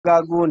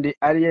gundi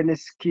alien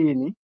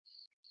skin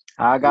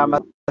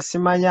agamba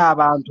simanya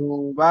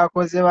abantu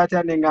bakoze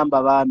batya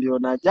nengamba bambi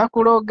ona ajja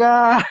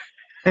kuloga.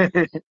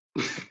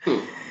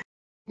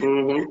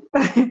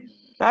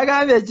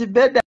 Agambye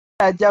ekibedda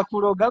ajja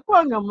kuloga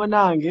kwanga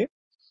munange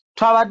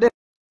twabadde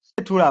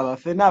tulaba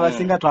fena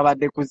abasinga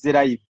twabadde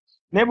kuzirayo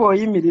ne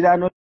bw'oyimirira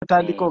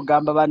n'otandika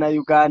okugamba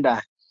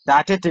bannayuganda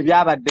ate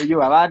tebyabaddeyo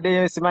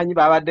abaddeyo simanyi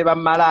babadde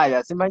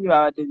bamalaya simanyi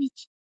babadde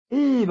biki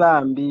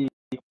bambi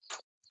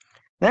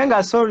naye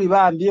nga sorry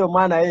bambi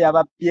omwana ye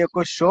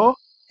yababyeko show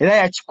era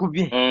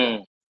yakikubye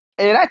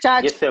era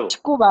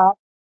kyakikuba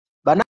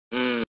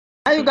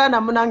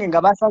bannayuganda munange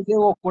nga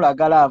basazeewo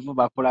okulaga laavu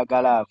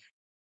bakulaga laavu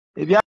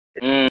ebya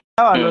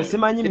wano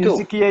simanyi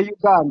musiki ye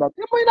Uganda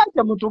temulina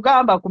kye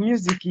mutugamba ku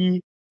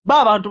musiki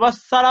abantu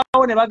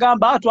basalawo ne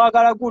bagamba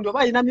twagala gundi oba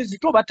alina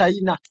musiki oba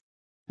tayina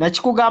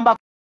nakikugamba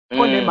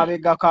ko ne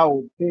mabega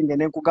kawo Penge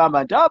ne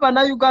nkugamba nti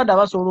bannayuganda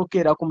basobola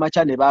okukeera ku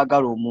makya ne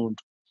baagala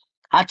omuntu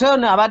ate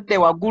ono abadde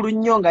waggulu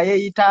nnyo nga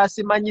yeeyita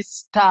simanyi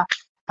star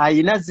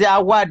ayina zi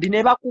award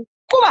ne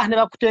bakukuba ne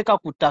bakuteeka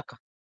ku ttaka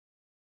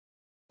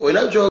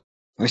olina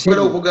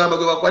kyogala okugamba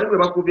gwe bakwali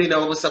bwe bakubye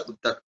n'ababusa ku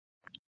ttaka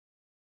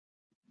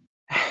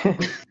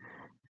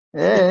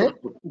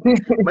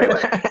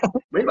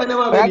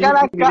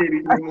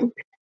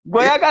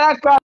Goyagala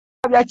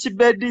kabya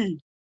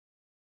Kibedi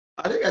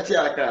ate kati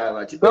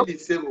akaaba Kibedi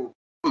sebo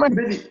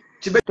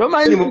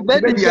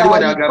Kibedi yali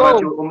wanagamba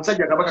nti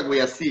omusajja kabaka gwe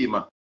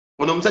yasiima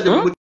ono omusajja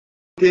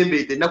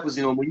gumutembeete ennaku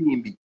zino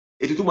omuyimbi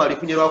etutuma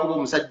alifunye lwakuba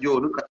omusajja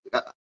ono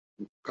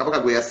kabaka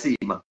gwe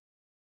yasiima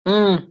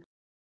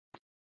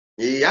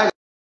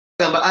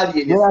agamba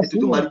alien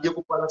etutuma alijje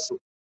kupalaso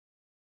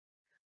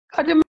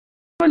kati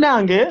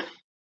munange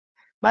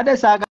badde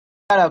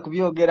saagala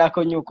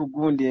kubyogerako nnyo ku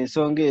gundi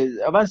ensonga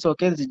ezo oba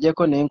nsooke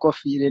nzijjeko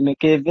n'enkofiira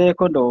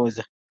nekeeveeko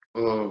ndowooza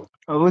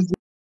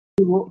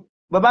obuzibu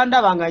bwe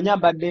bandaba nga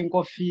nyambadde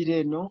enkofiira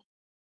eno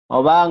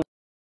oba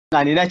nga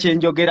nina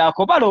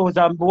kyenjogerako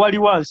balowooza mbu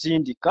waliwo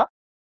ansindika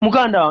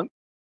muganda wange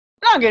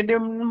nange ndi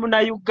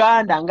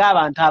munayuganda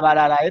ng'abantu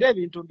abalala era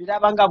ebintu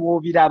mbiraba nga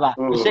bw'obiraba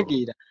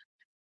otegeera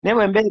naye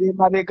bwe mbeera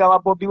emabega wa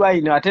Bobi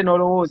Wine ate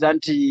n'olowooza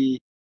nti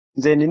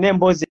nze nina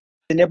emboozi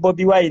ne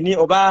Bobi Wine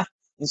oba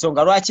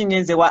ensonga lwaki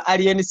ngenze wa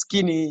alien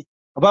skin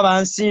oba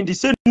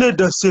bansindise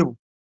nedda ssebo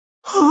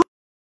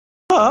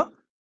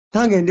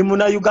nange ndi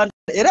munayuganda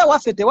era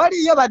waffe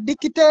tewaliyo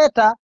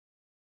badikiteeta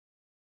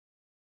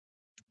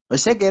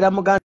osegeera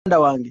muganda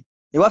wange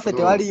ewaffe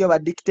tewaliyo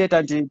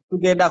badikiteeta nti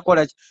tugenda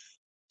kukola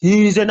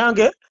nze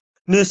nange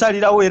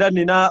nesalirawo era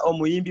nina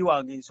omuyimbi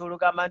wange nsobola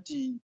ogamba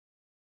nti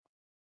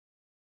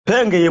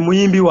Peng ye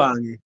muyimbi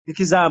wange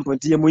example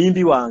nti ye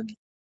muyimbi wange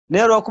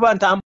naye olwokuba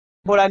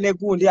ntambula ne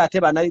gundi ate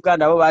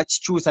bannayuganda bo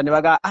bakikyusa ne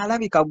bagamba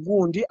alabika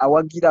gundi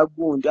awagira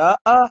gundi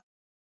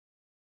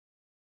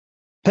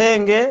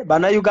Peng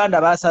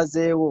bannayuganda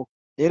basazeewo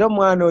era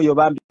omwana oyo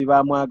bambi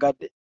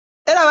bamwagadde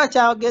era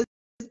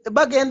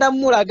bagenda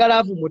mulaga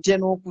laavu mutye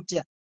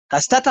n'okutya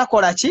kasita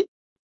takola ki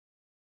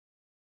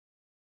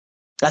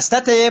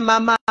kasita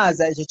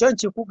teyeemamaaza ekyo kyo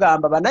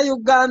nkikugamba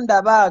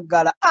bannayuganda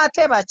baagala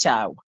ate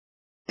bakyawa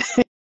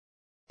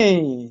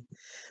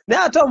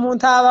naye ate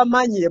omuntu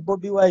abamanyi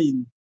Bobi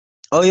Wine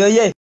oyo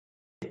ye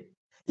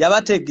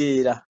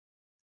yabategeera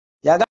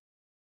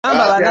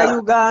yagamba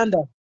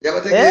bannayuganda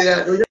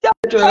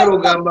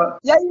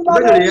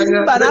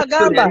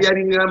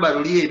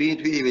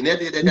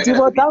nti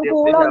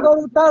bw'otankuulanga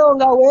olutalo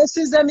nga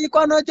weesize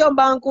mikono gyo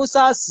mba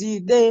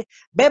nkusaaside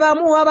be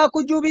bamuwa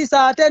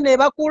bakujubisa ate ne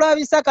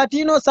bakulabisa kati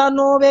ino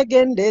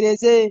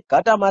sanoobegendereze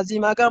kata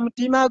mazima ga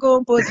mutima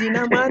gompozi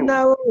na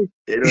mwana we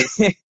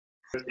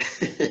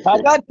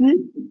kakati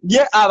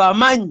ye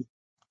abamanyi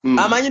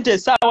amanyi nti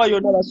essaawa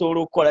yonna basobola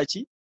okukola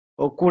ki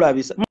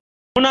okukulabisa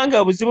munange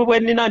obuzibu bwe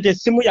nnina nti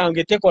essimu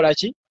yange tekola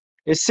ki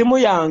essimu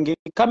yange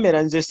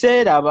kamera nze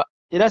seeraba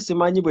era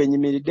simanyi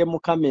bwenyimiridde mu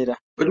kamera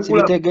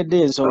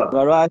sibitegedde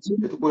ensonga lwaki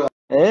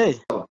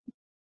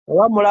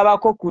oba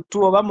mulabako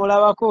kutu oba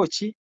mulabako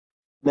ki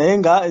naye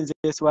nga nze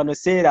wano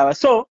seeraba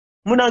so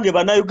munange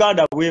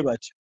bannayuganda bwe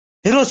batyo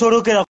era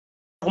osolokera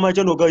ku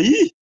makya noga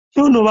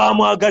ono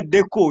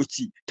bamwagaddeko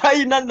ki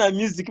talina na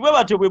music bwe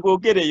batyo bwe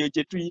boogera eyo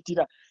kye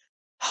tuyitira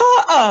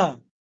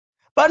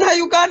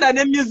bannayuganda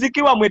ne music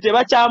wamwe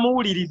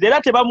tebakyamuwuliriza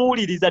era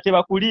tebamuwuliriza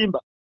tebakulimba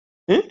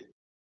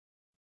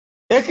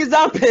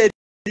example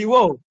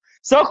eriwo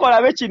sooka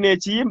olabe kino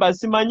ekiyimba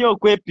simanyi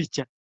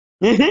okwepica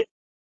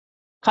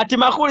kati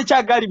makulu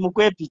kyagali mu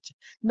kwepica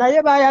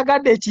naye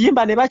bayagadde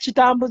ekiyimba ne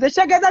bakitambuza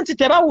ekitegeeza nti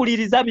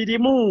tebawuliriza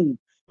birimu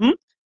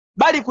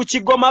bali ku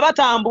kigoma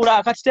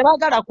batambula kati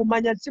tebagala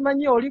kumanya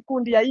simanyi oli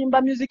kundi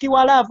yayimba music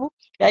wa love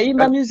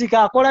yayimba music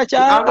akola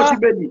kya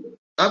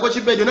Ango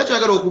Kibedi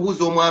nakyagala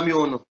okubuuza omwami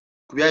ono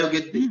ku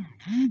byayogedde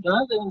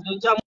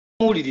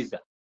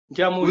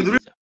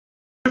nkyamuwuliriza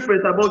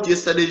different about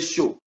yesterday's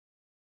show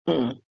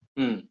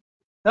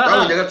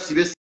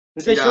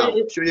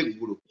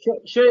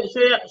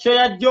show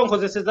yajjo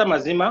nkozeseza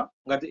mazima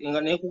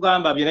nga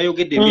nekugamba bye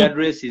nayogedde bya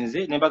address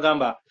nze ne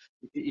bagamba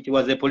it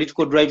was a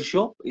political drive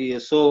show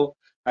so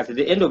at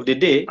the end of the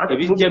day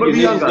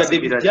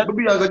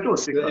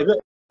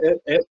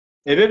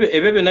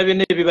ebyo nabyo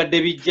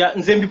nebibadde bijja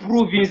nze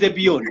mbiproving nze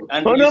beyond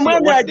ono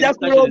mwana ajja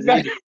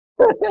kuloga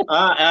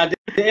at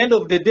the end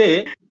of the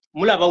day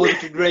mulaba we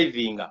bitu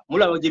drivinga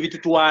mulaba gye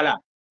bitutwala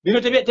bino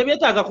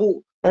tebyetaaga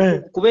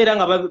kubeera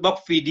nga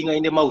bakufeedinga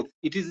in the mouth.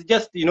 It is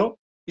just, you know,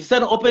 it's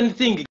an open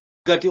thing.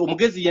 Gati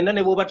omugezi yenna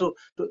ne bwoba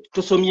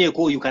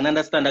tosomyeko, you can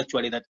understand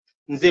actually that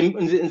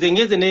nze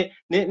ngeze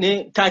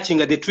ne touching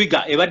the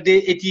trigger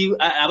ebadde eti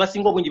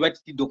abasinga obungi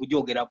batidde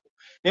okujoogerako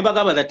ne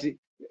bagamba that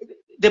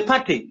the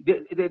party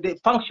the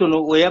function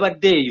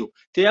weyabaddeeyo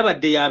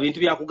teyabadde ya bintu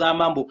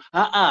byakugamba mbu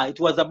it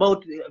was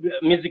about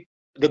music,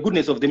 the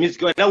goodness of the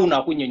music. Era uno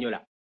akunyonyola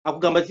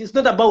akugamba it's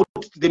not about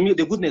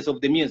the goodness of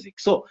the music,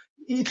 so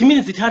it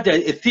means it had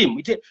a theme,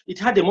 it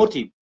had a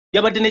motive.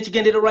 Yabadde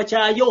nekigendererwa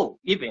kyayo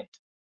event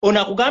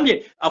ona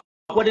akugambye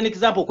what an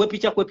example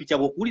kwepicha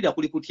bokulira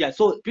kuli kutya.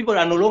 So people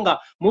are no longer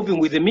moving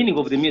with the meaning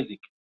of the music,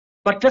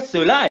 but that's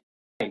a lie.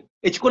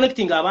 It's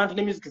connecting abantu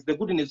ne music is the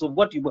goodness of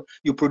what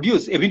you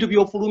produce. Ebintu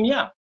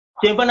byofulumya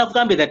kyenva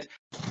nakugambe that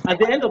at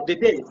the end of the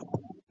day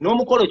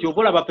n'omukolo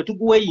kyokola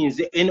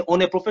bapetuguweyinze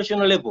on a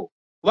professional level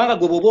kubanga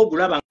gwe bwoba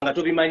ogulaba nga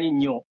tobimanyi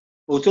nnyo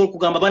osobola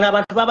okugamba bano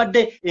abantu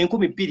babadde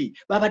 2,000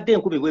 babadde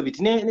 10,000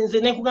 bwebiti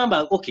nze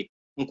nekugamba okay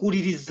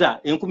nkuuliriza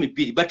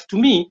 2,000 but to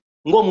me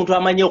ng'omuntu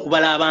amanyi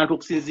okubala abantu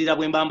okusinziira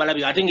bwe mbambala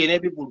byo ate ng'era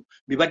ebivulu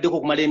bibaddeko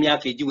okumala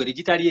emyaka egiwere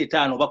gitali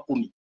 5 oba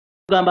 10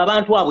 kugamba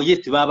abantu abo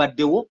yes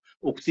babaddewo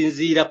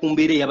okusinziira ku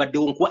mbeera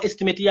eyabaddewo nkuwa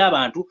estimate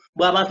y'abantu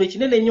bw'abantu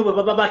ekinene ennyo bwe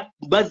baba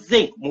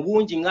bazze mu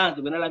bungi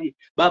ngange bwe nalabye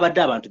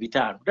babadde abantu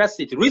 5. That's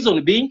it.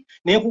 Reason being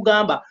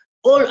nekugamba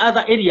all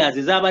other areas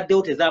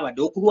ezabaddewo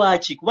tezabaddewo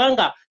kulwaki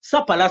kubanga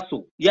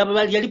sapalaso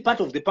yali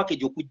part of the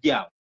package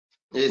okujjaawo.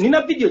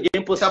 Nina video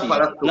gyemposti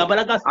nga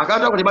balaga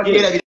akantu ako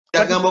tebateera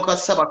bigambo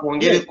kasaba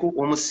kwongereko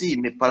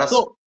omusiime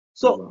palaso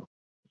so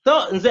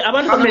nze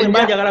abantu bano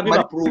mbajagala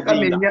biba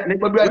proving ne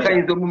Bobi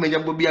akayinza omumenya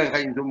Bobi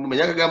akayinza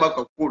omumenya akagamba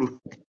kakulu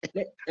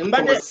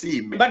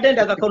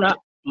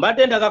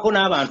mbadde ndagako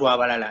n'abantu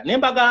abalala ne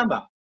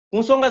mbagamba ku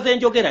nsonga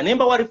z'enjogera ne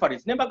mbawa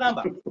reference ne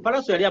mbagamba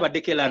palaso yali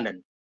abaddeko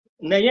London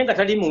naye nga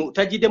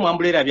tajidde mu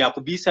ambulera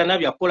byakubiisana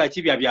byakukola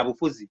ki bya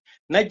bufuzi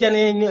najja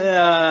ne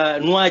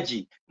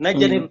Nwaji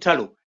najja ne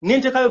Lutalo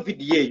nintekayo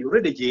video eyo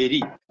rede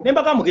gyeri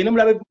nembaga mugende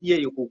mulabe video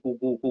eyo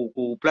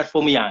ku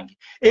platform yange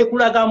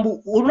ekulaga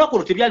mbu olunaku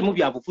olwo tebyali mu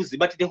byabufuzi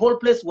but the whole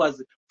place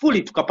was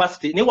fully to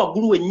capacity ne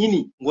waggulu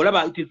wennyini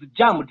ng'olaba it is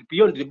jammed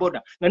beyond the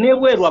border na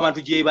nebweru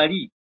abantu gye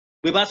bali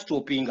bwe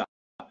bastopinga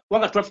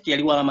wanga traffic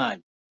yali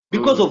w'amaanyi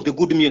because of the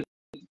good music.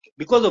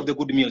 Because of the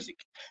good music.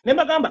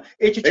 Nembagamba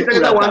ekyo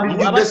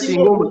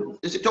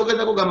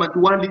kyogeza kugamba nti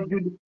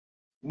wandijjudde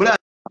Brad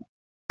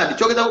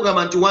kyogeza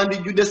kugamba nti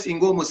wandijjudde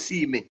singa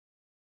omusiime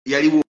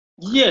yaliwo.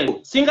 Yes,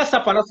 singa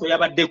sapalaso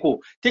yabaddeko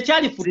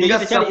tekyali fudde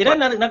era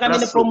nagambe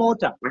ne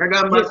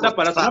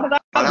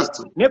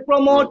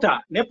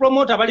promoter ne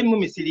promoter bali mu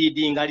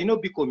misleading alina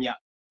obikomya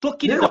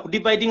tokkiriza ku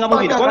dividing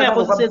amubiri kubanga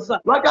yakozeseza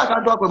lwaki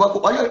akantu ako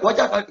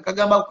lwaki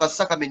akagamba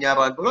kukasa kamenya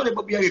abantu olwo ne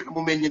Bobi yage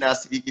kamumenye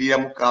n'asirikirira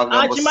mu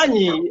kanga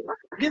kimanyi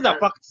these are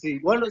facts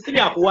si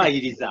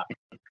byakuwaayiriza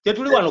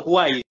tetuli wano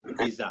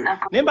kuwaayiriza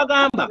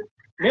nembagamba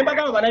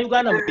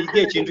bannayuganda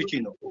muyige ekintu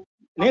kino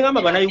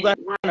nengamba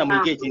bannayuganda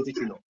muyige ekintu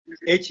kino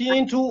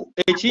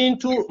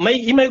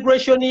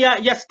immigration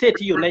ya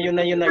state yonna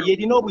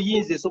yerina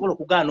obuyinza esobola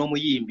okugaana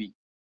omuyimbi.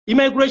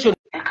 Immigration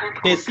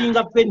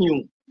esinga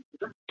venue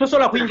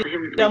tosobola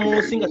kuyingira mu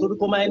nsi nga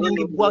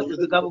tolikomaningibwa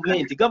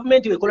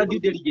gavumenti wekola due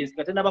diligence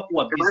nga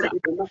tenabakuwa visa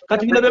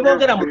kati bino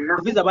bebongera mu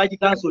visa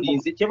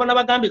bagikansolinze kyeva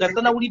nabagambye nga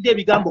tanawulidde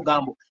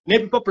ebigambo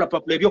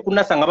n'ebipapulapapula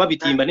ebyokunasa nga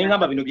babitimba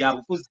nengamba bino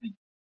byabufuzi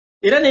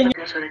era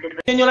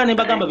nenyola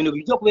nembagamba bino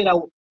bijja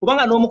okubeerawo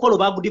kubanga n'omukolo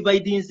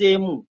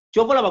bagudividinzeemu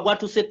kyova olaba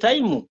gwatuuse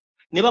time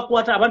ne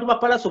bakwata abantu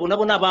ba palaso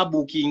bonna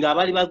ababuukinga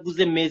abaali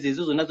baguze emmeezi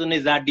ezo zonna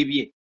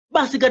ezadibye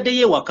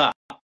basigaddeyo ewaka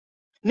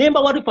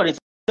nembawa reference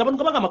abantu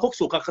kabagamba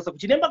kokusooka akasa ku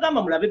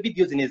kinembagamba mulabe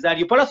video zino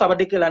ezaaliyo palaso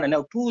abaddeko London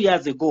now 2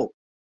 years ago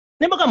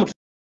nembagamba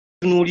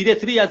tunuulire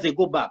 3 years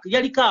ago back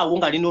yaliko awo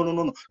nga ali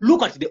no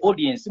look at the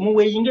audience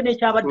muweeyinge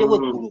n'ekyabaddewo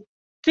eggulu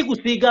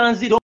sikusiiga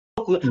nziro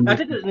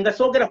ate nga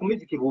soogera ku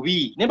music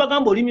bubi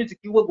nembagamba oli music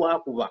we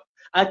gwakuba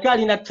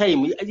akyalina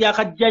time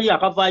yakajjayo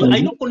akavaayo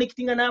alina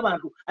okuconnectinga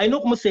n'abantu alina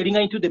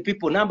okumuseeringa into the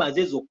people numbers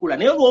ez'okukula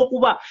naye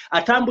olw'okuba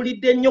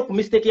atambulidde nnyo ku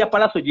mistake ya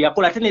palaso gye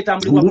yakola ate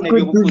n'etambulibwako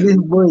n'ebyobufuzi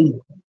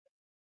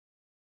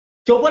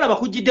kyobola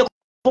bakujiddeko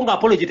nga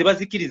apology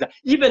tebazikiriza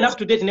even up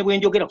to date ne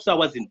bwenjogera ku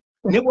saawa zino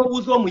ne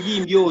bwobuuza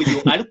omuyimbi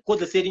oyo ali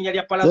kukozesa erinnya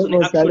lya palaso ne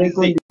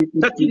actualize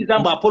takkiriza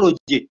mbu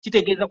apology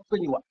kitegeeza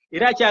kusonyiwa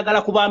era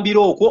akyagala kubambira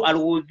okwo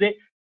alowooze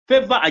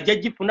favor ajja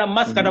gifuna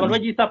maskata abantu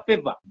bagiyisa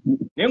favor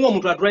naye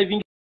ng'omuntu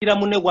adrivingira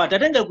munne gwati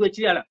ate nga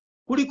gwekirala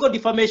kuliko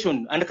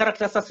defamation and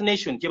character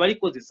assassination kye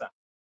balikozesa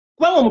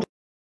kubanga omuntu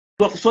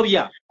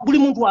akusobya buli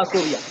muntu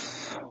asobya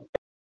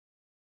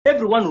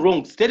everyone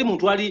wrongs teri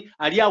muntu ali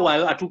awo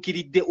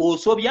atuukiridde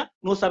osobya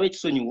n'osaba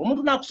ekisonyiwa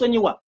omuntu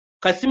n'akusonyiwa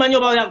kasimanyi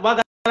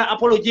bagala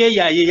apology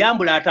ye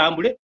yambula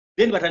atambule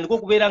then batandika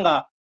okubeera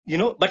nga you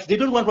know, but they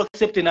don't want to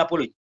accept an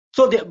apology.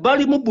 So the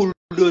bali mu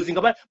bulldozing,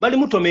 bali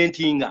mu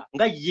tormentinga,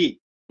 nga ye.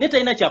 Neta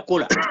ina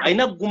chakola,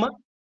 aina guma,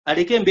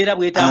 aleke mbera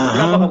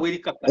bwetambula paka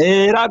bwerikaka.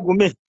 Era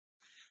gume.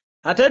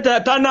 Ate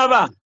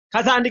tanaba,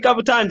 katandika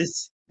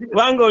butandisi.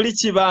 Wango oli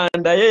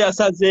kibanda ye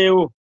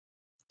yasazeewo.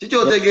 Kiki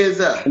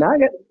otegeeza?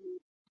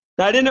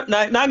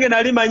 Nange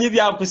nali manyi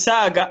bya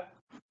kusaaga.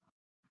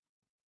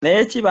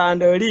 Naye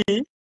kibanda oli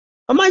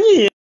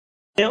omanyi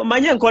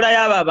enkola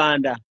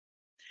y'ababanda.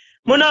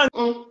 Munange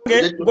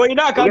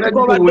ng'olina akantu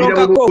k'obadde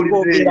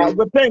okwogera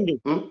gwe Penge.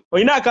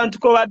 Olina akantu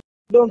k'obadde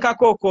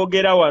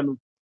okwogera wano.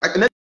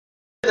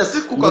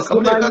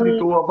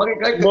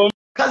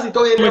 Kazi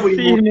toyenda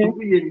buli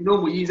muntu yenna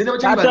omuyinza ne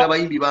bakyali bange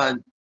abayimbi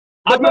bangi.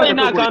 Ate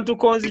olina akantu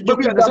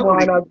konzijjukiza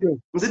mwana gwe.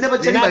 Nze ne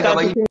bakyali bange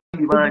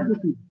abayimbi bangi.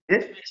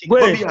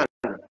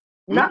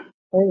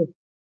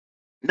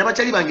 Ne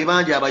bakyali bange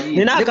bangi abayimbi.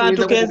 Nina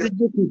akantu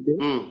kenzijjukidde.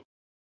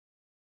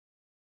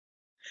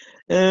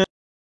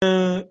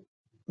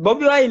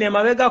 Bobi Wine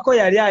emabegako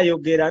yali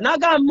ayogera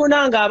n'agamba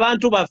munanga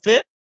abantu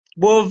baffe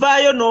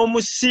bw'ovaayo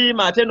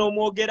n'omusiima ate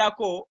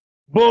n'omwogerako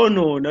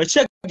boonoona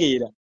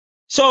kitegeera.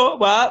 So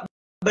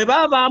bwe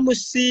baba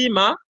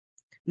bamusiima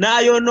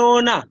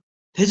n'ayonoona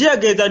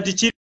tekitegeeza nti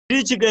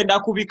kiri kigenda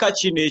kubika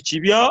kino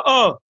ekibya.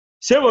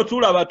 Sebo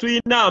tulaba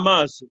tuyina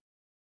amaaso.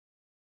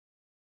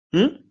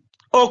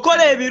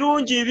 Okola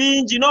ebirungi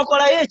bingi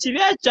n'okolayo ekibi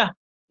ekya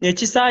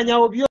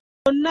ekisaanyawo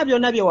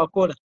byonna bye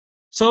wakola.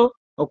 So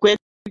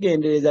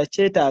okwegendereza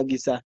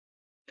kyetaagisa.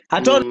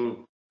 Ate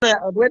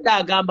bwedda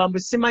agamba mbu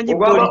simanyi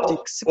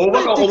politics.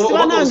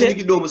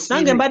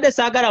 Nange mbadde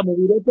saagala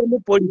mubireetemu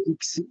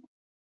politics.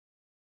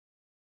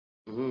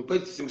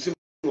 Politics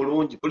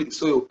mulungi,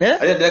 politics oyo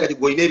ali addala kati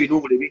gw'olina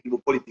ebinuubule bingi mu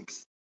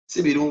politics.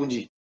 Si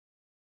birungi.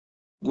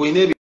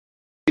 Gw'olina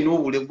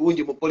ebinuubule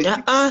bungi mu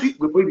politics.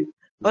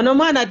 Ono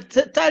mwana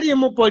tali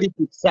mu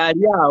politics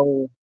ali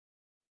awo.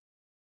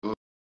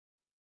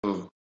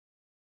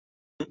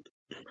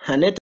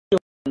 Aneta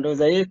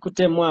ndoza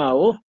yekutemu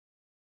awo.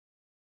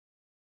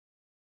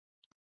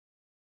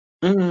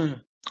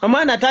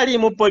 Omwana tali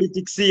mu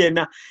politics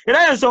yenna.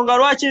 Era ensonga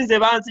lwaki nze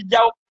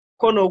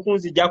banzijjako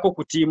n'okunzijjako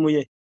ku ttiimu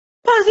ye.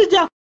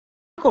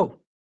 Banzijjako.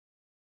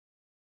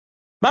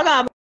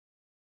 Bagamba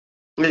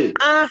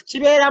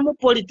kibeera mu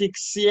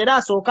politics era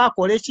asooka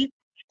akole ki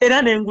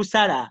era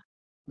n'engusala.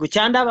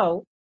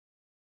 Guchandabawo.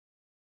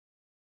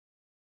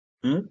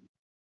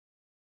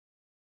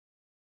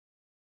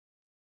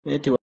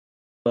 Eti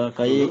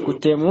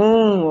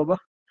wakayekutemu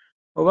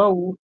oba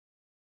wu.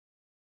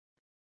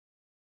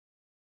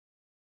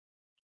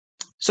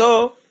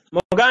 So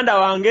muganda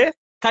wange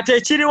kati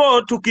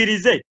ekiriwo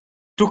tukirize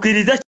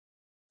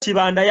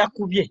kibanda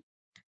yakubye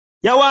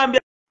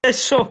yawambye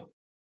so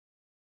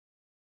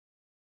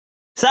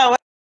sawa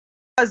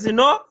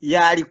zino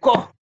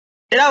yaliko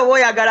era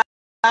oyagala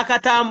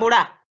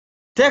akatambula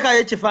teekayo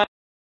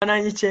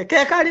ekifaananyi kye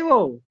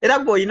keekaliwo era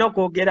gw'olina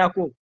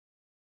okwogerako.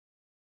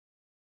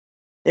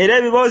 Era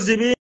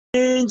ebiboozi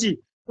bingi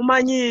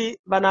mumanyi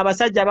bano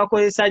abasajja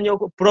bakozesa nnyo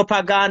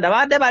propaganda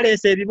badde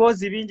baleesa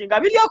ebiboozi bingi nga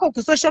biryoko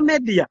ku social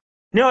media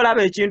naye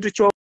olaba ekintu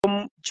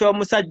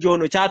ky'omusajja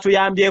ono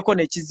kyatuyambyeko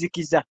ne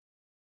kizikiza.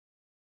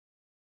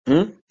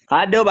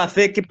 Addewo ba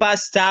fake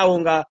pastor awo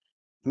nga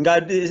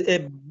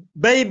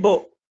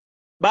Bible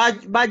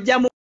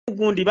bajjamu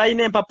gundi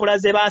balina empapula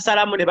ze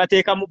basalamu ne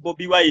bateekamu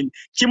Bobi Wine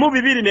kimu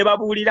bibiri ne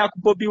babuulira ku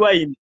Bobi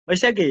Wine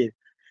oshegeera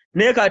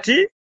naye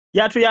kati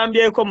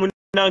yatuyambyeko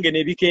munange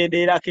ne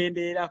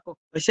bikendeerako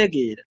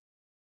oshegeera.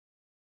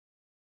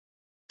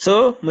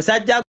 So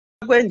musajja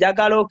gwe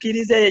njagala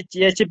okkirize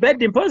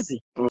ekibeddi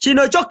mpozi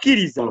kino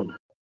kyokkiriza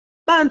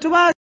bantu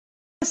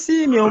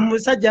basiimye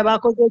omusajja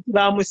bakoze eki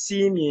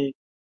bamusiimye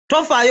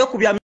tofaayo ku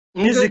bya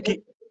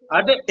music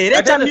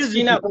era kya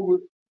music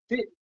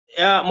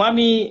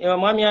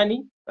mwami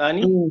ani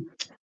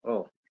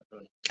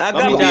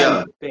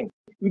agaba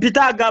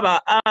mpita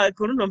agaba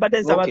kuno mbadde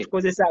nsaba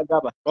tukozesa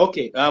agaba.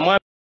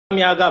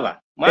 Mwami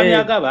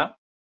agaba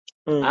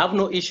I have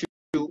no issue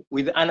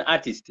with an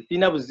artist.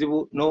 Sina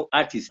buzibu no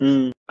artist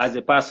as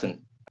a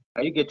person.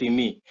 Are you getting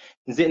me?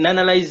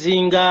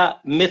 Analyzing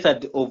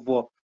method of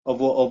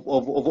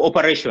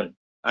operation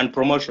and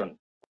promotion.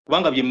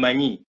 Kubanga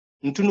byemanyi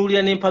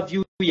ntunulira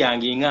n'empaview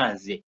yange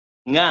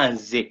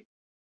nganze.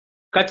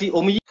 Kati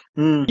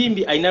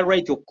omuyimbi aina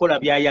right okukola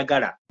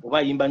byayagala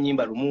oba yimba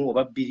nyimba lumu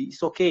oba bbiri.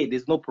 It's okay,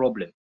 there's no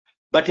problem.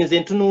 But nze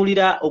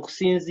ntunulira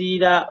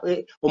okusinziira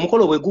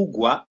omukolo bwe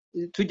gugwa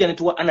tujja ne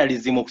tuwa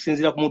analysis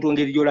okusinziira ku muntu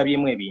ngeri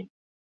gy'olabyemu ebintu.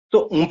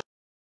 So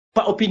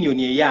mpa opinion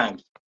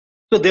eyange.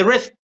 So the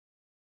rest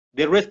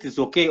is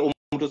okay.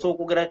 Omuntu osobola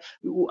okugera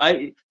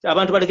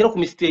abantu balekera ku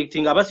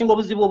mistake nga abasinga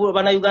obuzibu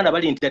bana Uganda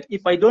bali nti that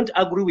if I don't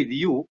agree with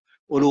you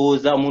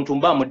olowooza omuntu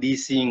mba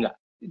mudisinga.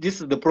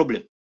 This is the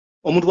problem.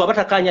 Omuntu bw'aba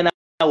takanya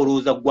nawe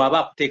olowooza gwe aba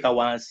akuteeka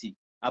wansi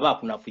aba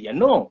akunafuya.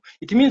 No,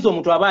 it means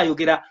omuntu aba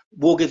ayogera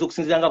bwogeza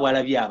okusinziira nga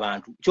bw'alabye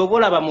abantu. Ky'oba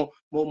olaba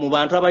mu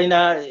bantu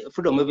abalina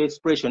freedom of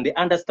expression, they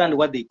understand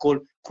what they call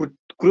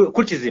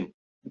criticism.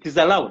 It is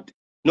allowed.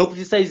 No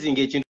criticizing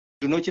ekintu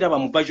n'okiraba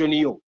mu version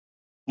yo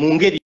mu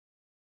ngeri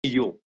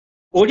yo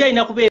oli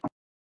alina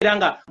kubeera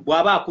nga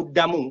bw'aba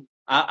akuddamu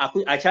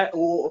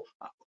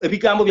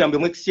ebigambo byambe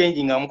mu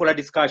exchange nga mukola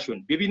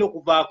discussion bibina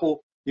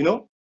okuvaako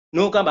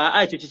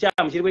n'ogamba ekyo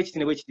kikyamu kiri bwe kiti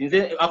ne bwe kiti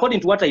nze according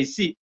to what I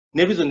see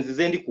ne reasons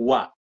ze ndi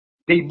kuwa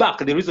they back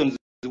the reasons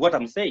what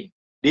I'm saying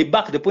they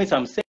back the points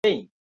I'm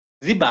saying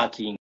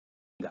zibacking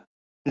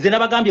nze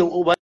nabagambye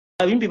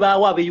abimbi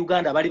baawo ab'e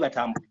Uganda bali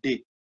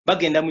batambudde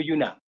bagenda mu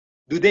UNA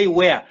do they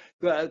wear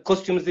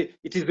costumes?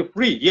 It is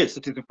free. Yes,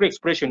 it is a free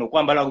expression. Do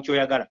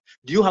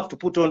you have to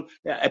put on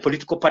a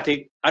political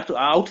party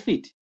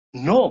outfit?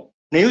 No.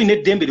 Nayo ine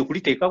dembe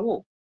kuliteeka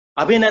wo.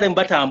 Abenare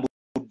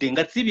mbatambude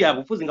nga sibi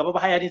abufuzi nga baba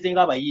hayarinze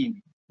nga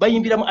abayimbi.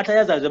 Bayimbira mu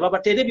atayaza baba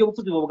terebye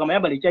obufuzi bwo bugama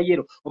yambala ekya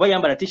yero oba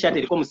yambala t-shirt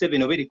eriko mu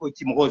 7 oba eriko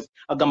kimuhozi.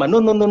 Agamba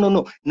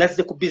no.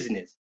 Naze ku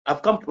business.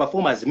 I've come to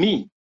perform as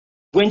me.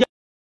 Bwenja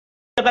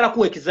kala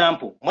ku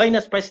example.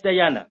 Mwina Spice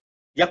Diana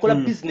yakola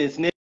business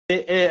ne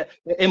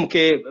MK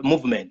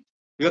movement.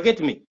 You get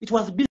me? It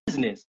was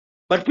business,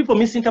 but people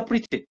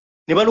misinterpreted.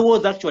 Never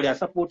was actually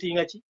supporting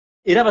achi.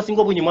 Era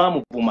basingo bunyi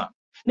mwamu buma.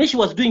 Ne she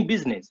was doing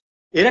business.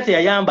 Era te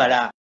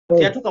yayambala.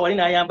 Yatuka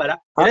walina yayambala.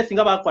 Era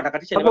singa bakwata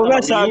katisha ne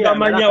bakaba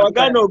manya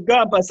wagano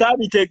gamba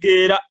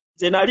sabitegeera.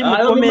 Ze nali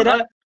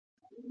mukomera.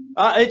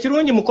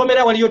 Ekirungi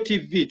mukomera waliyo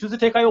TV.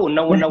 Tuziteekayo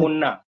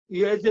wonna.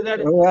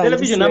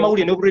 Television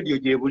n'amawulire ne radio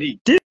gye buli.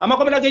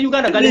 Amakomera ge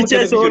Uganda gali mu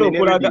television ne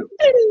radio.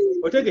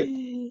 Otege.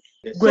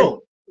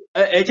 So,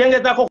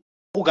 ekyengezako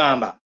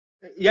kugamba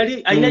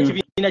yali alina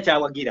kibiina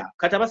kyawagira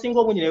kati abasinga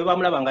obungi ne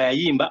bamulaba nga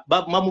yayimba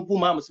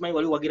bamuvuma musimanyi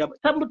wali wagira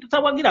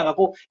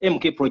tawagirangako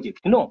MK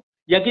project no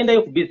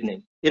yagendayo ku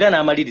business era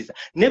n'amaliriza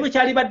ne bwe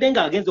kyali badde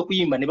nga agenza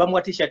okuyimba ne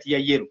bamuwa t-shirt ya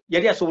yellow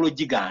yali asobola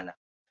ogigaana.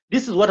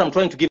 This is what I'm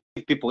trying to give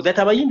people that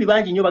abayimbi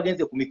bangi nnyo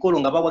bagenze ku mikolo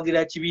nga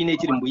bawagira kibiina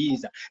ekiri mu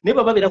buyinza ne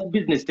bwe babeera ku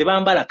business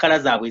tebambala kala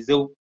zaabwe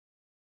ezewo.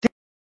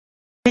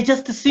 They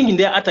just sing in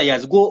their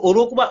attires go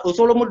olokuba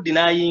osolo mu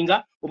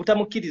denyinga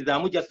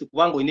obutamukirizamu just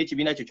kubanga ine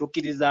kibina kyo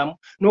kyokirizamu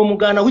no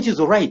mugana which is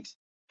right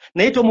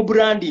naye to mu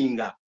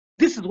brandinga.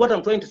 This is what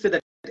I'm trying to say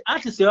that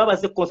artists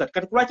yabaze concert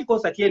kati kulaki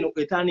concert yeno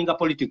eturninga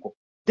political.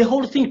 The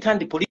whole thing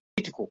turned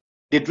political.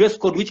 The dress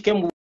code which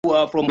came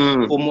from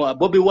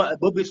Bobi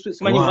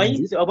Simanyi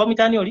Wine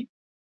abamitani oli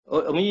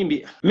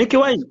omuyimbi Mickey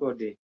Wine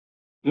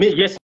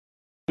yes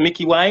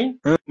Mickey Wine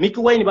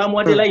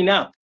bamuwadde line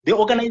up. The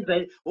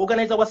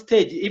organizer was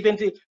stage event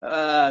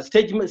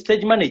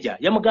stage manager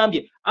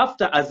yamugambye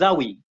after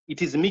Azawi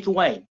it is Mickey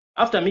Wine,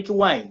 after Mickey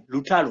Wine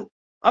Lutalo,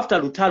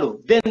 after Lutalo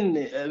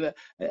then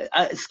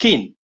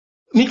Skin.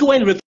 Mickey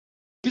Wine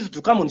refused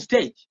to come on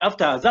stage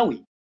after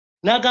Azawi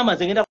nagamba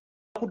zengenda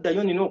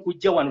kuddayo nino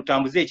okujja wano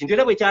tambuze ekintu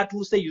era bwe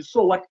kyatuuse you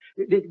saw what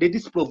the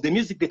display of the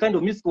music, the kind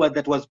of music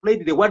that was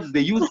played, the words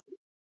they used.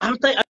 At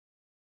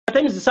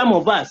times some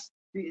of us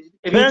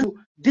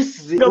this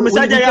is so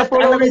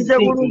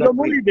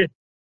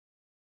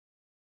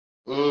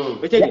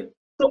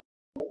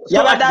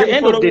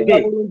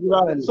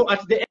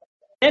at the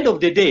end of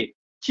the day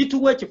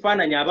kituwe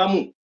kifaananyi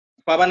abamu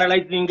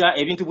babanalizinga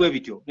ebintu bwe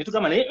bityo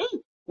netugamba naye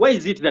why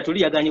is it that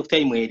oli yaganye ku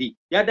time eri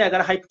yadda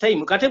yagala hype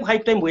time kate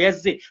hype time bwe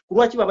yazze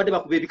kulwaki babadde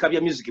bakuba ebika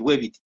bya music bwe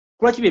biti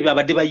kulwaki bye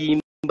babadde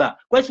bayimba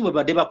kulwaki bwe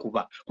babadde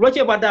bakuba kulwaki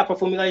babadde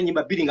performinga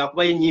enyimba billing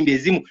akuba enyimba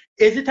ezimu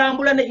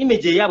ezitambula ne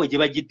image yaabwe gye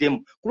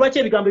bagiddemu kulwaki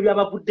ebigambo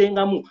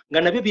byabavuddengamu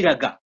nga nabyo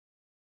biraga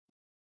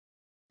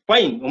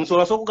fine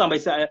omusobola sokugamba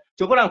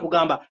kyokola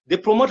nkugamba the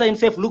promoter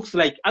himself looks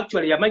like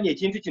actually yamanya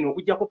ekintu kino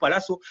okujjako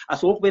palaso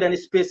asobola okubeera ne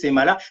space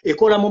emala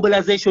ekola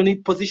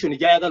mobilization position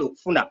gyayagala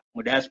okufuna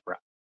mu diaspora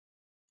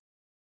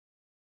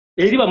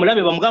eri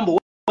bamulabe bamugamba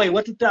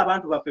watutta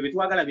abantu baffe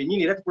betwagala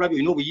benyini era tukulabye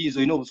olina obuyinza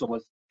olina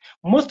obusobozi.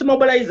 Most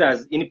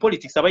mobilizers in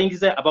politics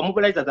abayingiza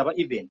abamobilizers aba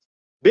event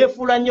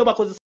befuula nnyo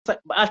bakozesa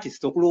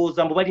artists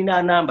okulowooza mbu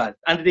balina numbers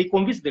and they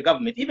convince the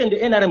government even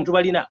the NRM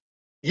tubalina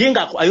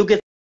yenga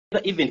ayogeza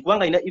event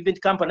kubanga ina event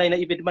company ina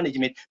event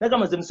management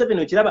nagamba ze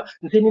Museveni okiraba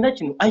nze nina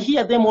kino I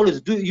hear them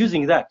always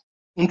using that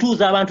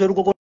ntuuza abantu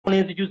erugogo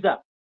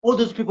n'enzijuza. All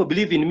those people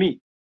believe in me.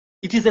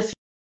 It is a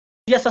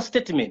serious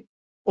statement.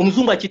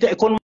 Omuzungu akiyita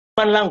economy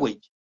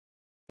language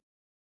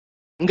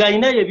nga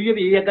ina ebyo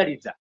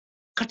byeyagaliza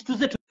kati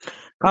tuze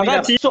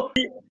so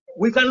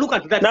we can look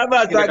at that.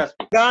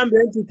 Nabagambe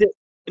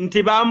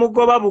nti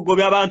bamugoba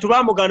bugobya abantu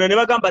bamugana ne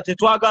bagamba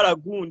tetwagala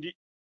gundi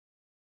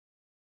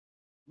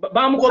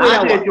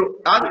bamugobera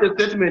ate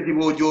statement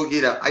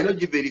bw'ojogera ayino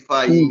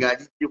giverifying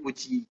ali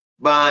kuki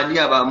bani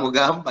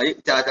abamugamba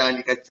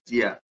kyatandika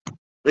kitya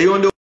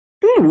eyondo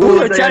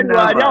kyali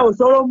wali awo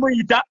solo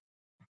muyita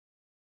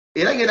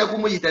era genda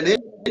kumuyita ne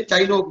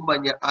kyalina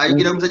okumanya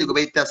ayigira musajja gwe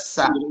bayita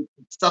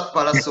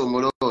Palaso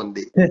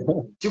Mulonde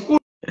kikulu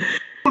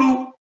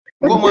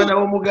ng'omwana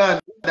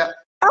w'Omuganda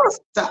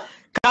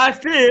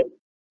kasi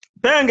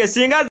Penge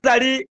singa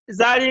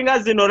zalinga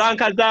zino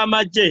lanka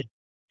z'amagye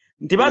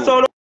nti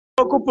basobola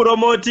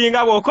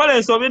okupromotinga bw'okola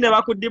ensobi ne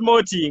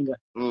bakudemotinga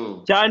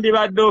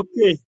kyandibadde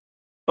oke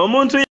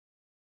omuntu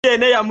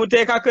yene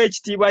yamuteekako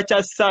ekitiibwa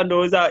kya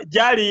ssandooza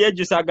gyali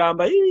yejjusa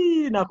agamba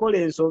nakola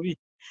ensobi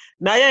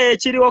naye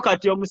ekiriwo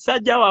kati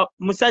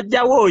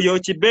musajja woyo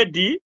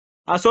Kibedi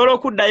asobola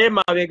okuddayo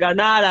emabega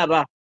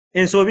n'alaba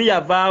ensobi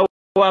yavaawo.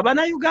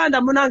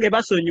 Abannayuganda munange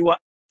basonyiwa,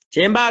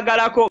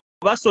 kyembaagalako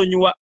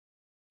basonyiwa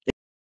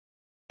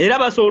era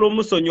basobola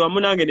omusonyiwa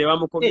munange ne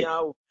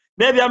bamukomyawo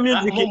n'ebya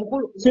music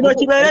kino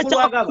kibeere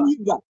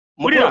kyakuyiga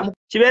mulira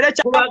kibeere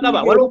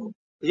kyakuyiga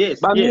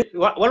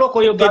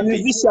walokoyoga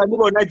musician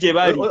bonna gye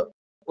bali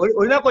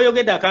olina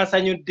koyogedde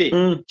akansanyudde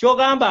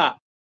kyogamba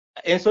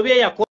ensobi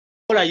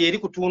eyakola yeri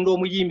kutunda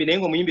omuyimbi naye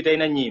ng'omuyimbi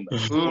talina nnyimba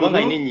kubanga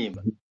alina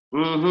ennyimba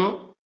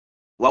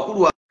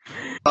wakulu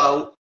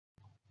wawo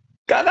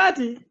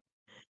kakati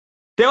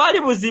tewali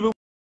buzibu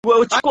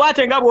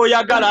kikwate nga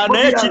bw'oyagala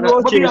naye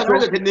kiriwo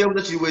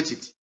kiriwo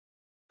ekiti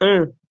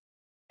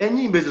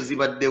ennyimba ezo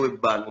zibaddewo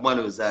ebbanga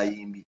omwana oyo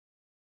zayimbi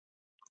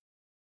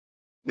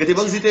nga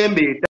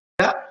tebazitembeeta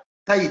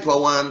tayitwa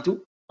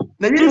wantu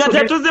nga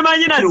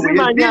tetuzimanyi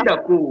nazimanya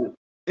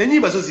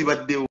ennyimba zo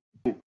zibaddewo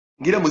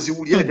ngira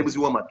muziwulira nga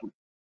temuziwa matu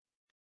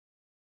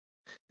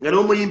nga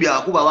n'omuyimbi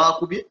akuba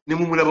baakubye ne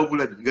mumulaba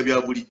bulabi nga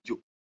bya bulijjo.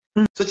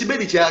 So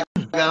Kibedi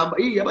kyagamba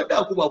abadde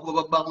akuba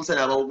babba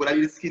musana abawugula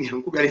ali skini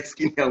yankubi ali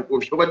skini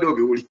yankubi obadde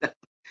obiwulira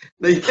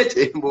naye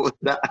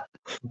kyembooza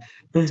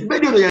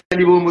Kibedi ono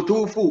yandiba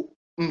omutuufu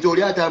nti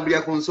oli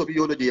atambulira ku nsobi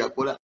y'ono gye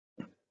yakola.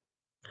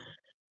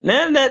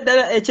 Naye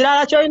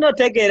ekirala ky'olina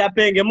otegeera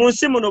Penge mu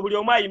nsi muno buli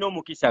omu alina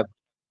omukisa gwe.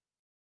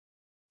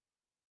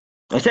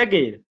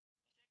 Otegeera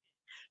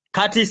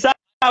kati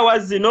saawa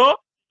zino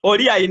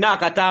oli alina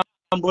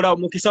akatambula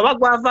omukisa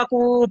bagwava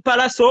ku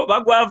palaso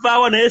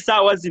bagwavaawo naye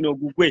saawa zino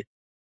gugwe.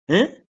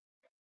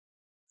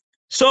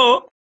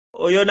 So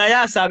oyo naye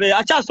asabe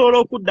akyasobola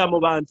okudda mu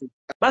bantu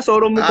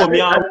basobola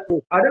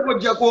omukomyawo ate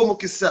gojjako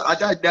omukisa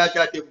ate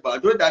addaakyate mu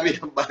bantu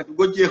odabeera mu bantu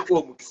gojjeeko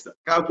omukisa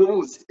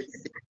kankubuuze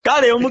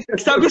kale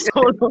omukisa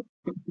gusobola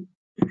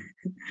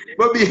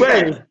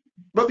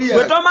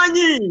bwe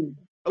tomanyi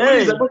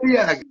Bobi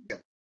yange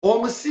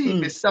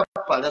omusimbe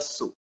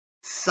sapalaso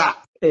sa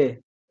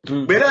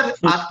beera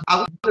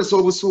akozesa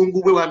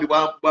obusungu bwe wambi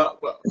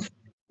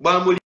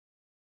bwamulipa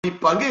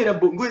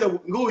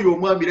ng'oyo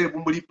omwami era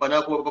bumulipa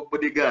n'akuba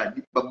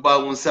bodegaadi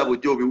babbaawo nsabo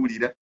gye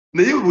obiwulira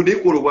naye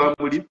bunekolo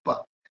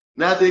bwamulipa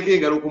n'ateeka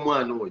engalo ku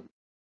mwana oyo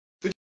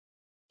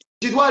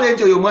kitwale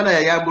nti oyo omwana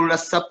yayambulula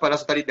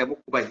sapalaso taliddamu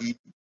kuba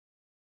hiiti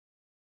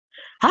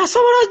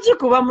asobola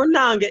gikuba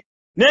munange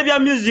n'ebya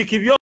music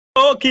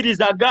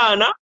by'okkiriza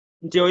gaana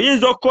nti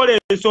oyinza okukola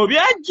ensobi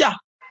ejja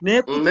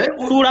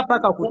nekutuula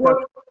paka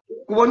kutaka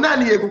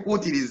kubonani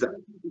yekukuutiriza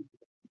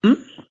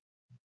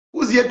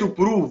who's here to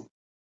prove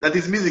that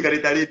is musically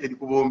talented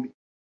ku bombi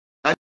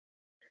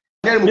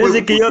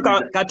music yo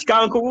kati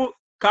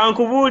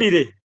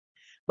kankubuulire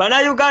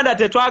bannayuganda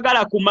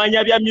tetwagala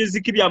kumanya bya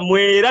music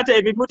byammwe era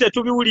ebimu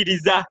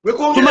tetubiwuliriza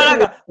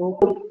tumalaga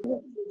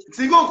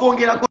singa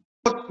okwongerako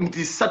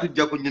nti sa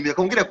tujja kunyumira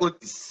kongerako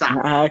nti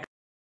sa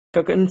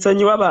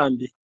nsonyiwa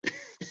bambi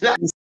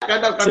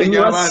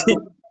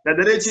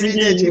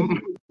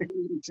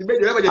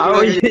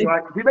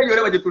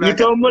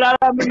ite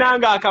omulala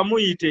munanga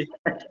akamuyite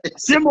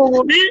si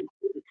mububi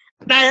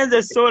naye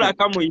nze sola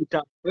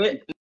akamuyita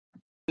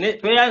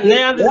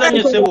neyanziza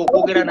nnyo ssebo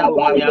okwogera nawe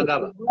omwami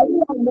agaba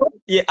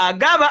ye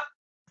agaba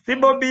si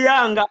Bobi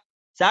yanga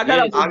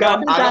kyagala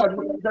kugamba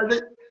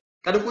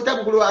kadukuta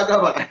mukulu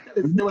agaba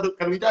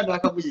kadukita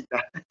akamuyita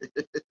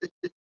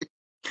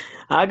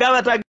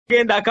agaba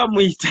tagenda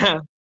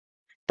akamuyita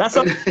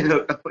taso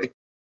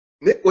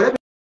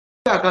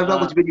akantu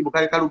ako Kibedi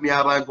mukale kalumya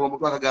abantu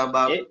omuntu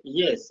akagamba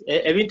yes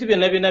ebintu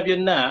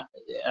byonna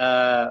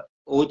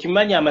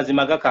okimanya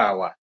amazima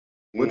gakaawa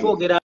bwe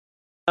twogera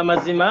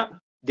amazima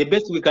the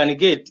best we can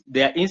get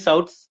their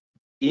insults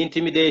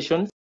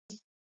intimidations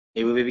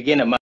ebyo bye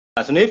bigenda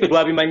maaso naye ffe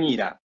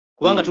twabimanyira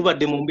kubanga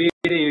tubadde mu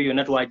mbeera eyo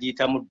yonna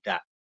twagiyitamu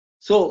dda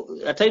so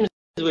at times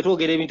bwe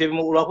twogera ebintu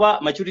ebimu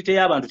lwakuba maturity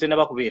y'abantu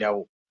tenaba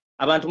kubeerawo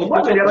abantu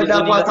abadde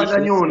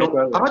akwasaganya ono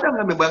abadde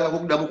agambe bwagala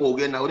kuddamu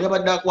kwogenda oli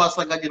abadde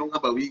akwasaganya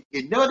nogamba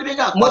wiikendi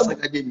nabadde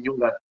akwasaganya ennyo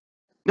nga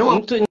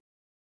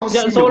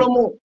tusobola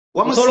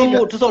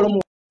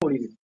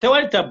omuwuliriza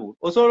tewali tabu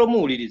osobola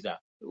omuwuliriza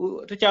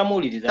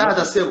tukyamuwuliriza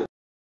taata sebo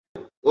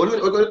oli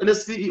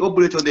CEO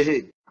bullet on the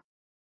head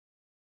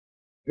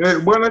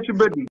bwana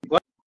Kibedi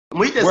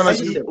muyite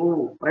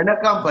CEO alina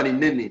company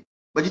nene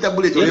bagita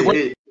bullet on the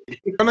head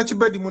bwana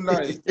Kibedi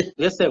munaye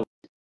yes sebo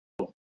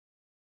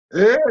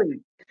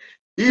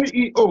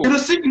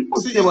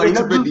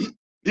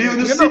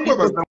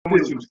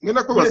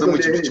ngenda kwebazamu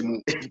ekintu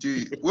kimu nti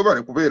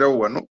webale kubeerawo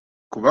wano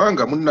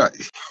kubanga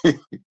munnaye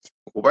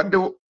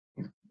obaddewo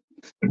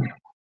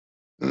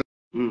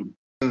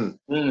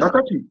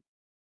kakati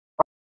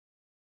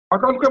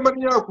akantu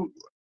kemanyaku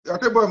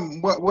ate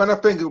bwana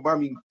Penge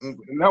bami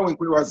naawe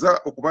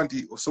nkwebaza okuba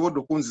nti osobodde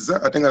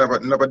okunziza ate nga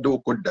nabaddewo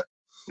kodda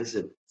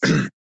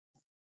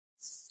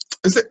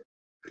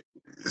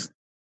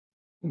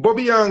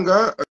Bobi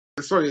yanga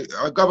sorry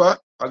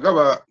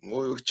agaba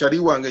kyali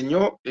wange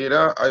nnyo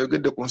era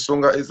ayogedde ku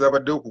nsonga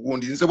ezabaddewo ku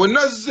gundi nze bwe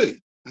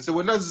nazze nze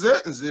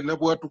nze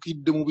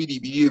nabwatukidde mu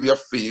biri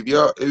ebyaffe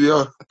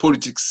ebya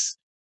politics.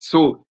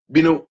 So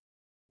bino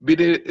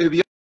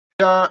ebya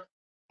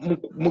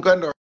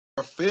muganda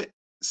waffe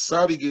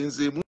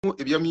saabigenzeemu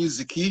ebya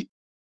music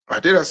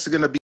ate era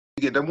sigenda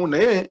bigendamu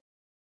naye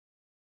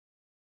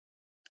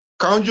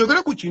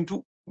kanjogera ku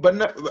kintu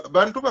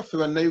bantu baffe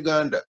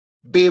bannayuganda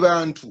be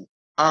bantu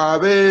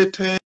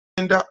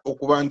abeetenda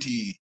okuba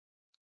nti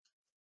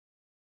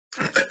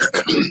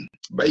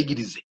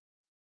bayigirize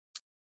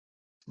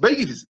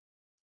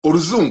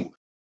oluzungu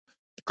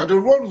kati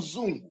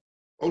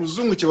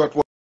oluzungu kye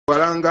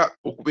batwalanga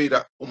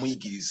okubeera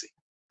omuyigirize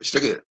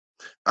ekitegeera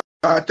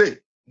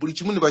ate buli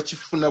kimu ne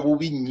bakifuna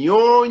bubi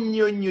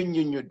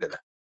nnyo ddala.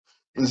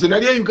 Nze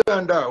nali e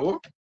Uganda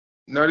awo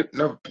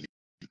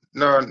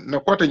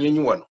nakwata nyenyi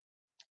wano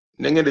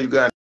nengenda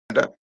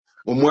Uganda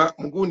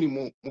mugundi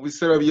mu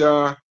biseera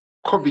bya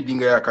COVID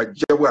nga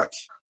yakajja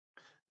bwati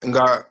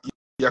nga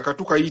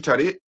yakatuka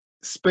Italy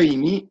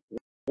Spain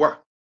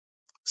wa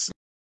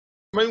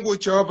mango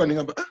chava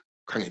ningamba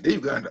kangende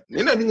Uganda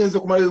nenda ningenze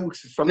kumala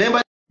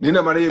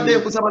nenda mala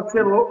kusaba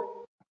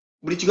sebo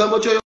buli kigambo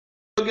kyo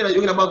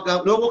yogera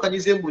magambo nobo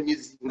kanyize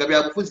mbunyizi nga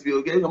bya kufuzi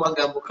byogera nga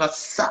magambo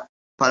kasa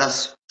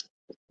palaso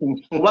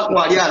oba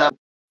kwali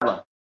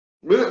alaba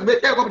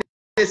bete ko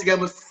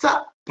bisigambo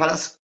sa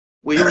palaso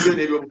we yogera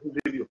nebyo bufuzi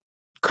byo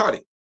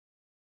kale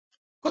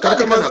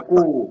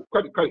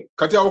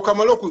kati awo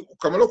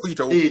kamalo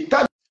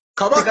kuyita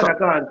kabaka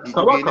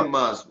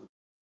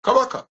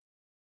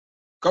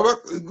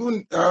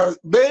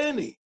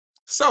bene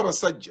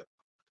Sabasajja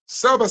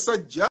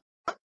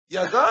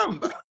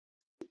yagamba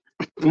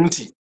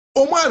nti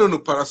omwana ono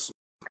palaso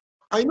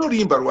ayina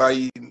oluyimba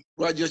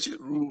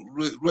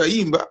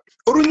lwayimba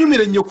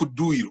olunyumira ennyo ku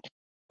dduyiro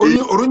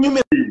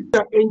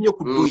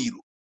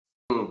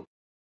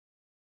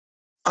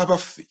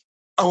abaffe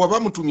awo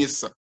bamutumye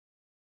essa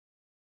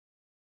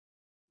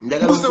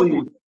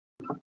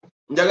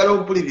njagala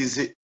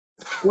ompulirize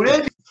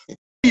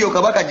kuleediyo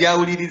kabaka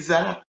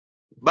gyawuliriza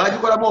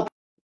bagikolamu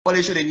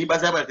operation enyimba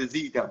z'abala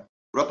teziyitamu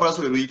olwa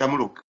palaso luyitamu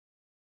lukka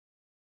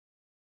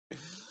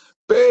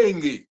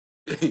Peng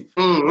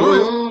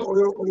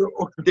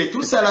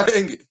tetusala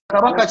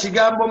kabaka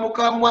kigambo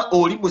mukamwa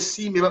oli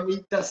musiime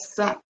bamuyita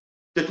sa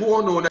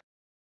tetuwonoona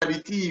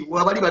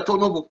bitiibwa bali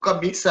batono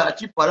bokka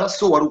misaaki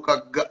palaso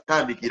walukagga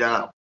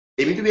tandikira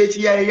ebintu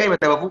by'ekiyayayi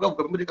batabavuga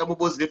kukamuteka mu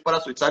bozi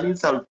palaso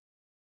ekyaninsalu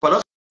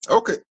palaso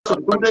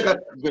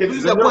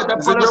tetuziza kukwata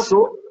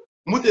palaso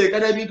muteeka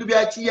n'ebintu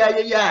bya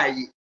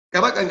kiyayayi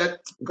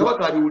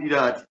kabaka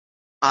abiwulira ati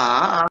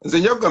nze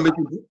njagamba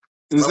ekintu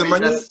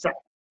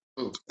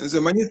nze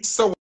manyi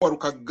sa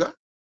walukagga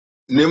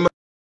ne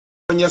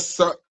manya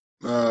sa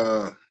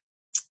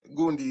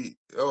gundi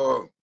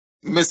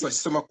mesa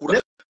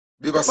kisemakula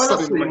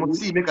bebasabe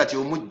musiime kati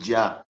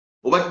omujja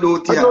obadde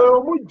otya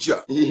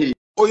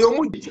oyo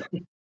omujja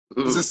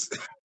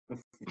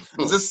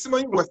nze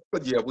simanyi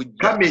bwasajja yabujja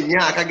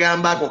kamenya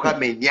akagamba ako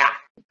kamenya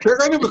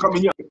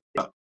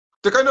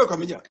tekane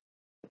kamenya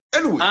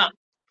anyway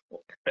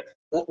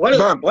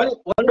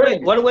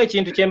waliwo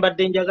ekintu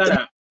kyembadde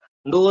njagala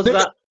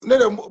ndowooza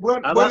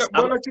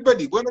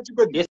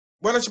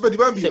bwana Kibadi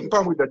bambi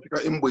mpamu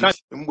dakiika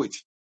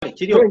embweki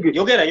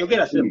yogera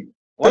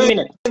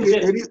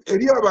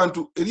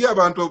eri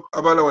abantu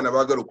abalawana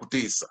baagala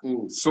okuteesa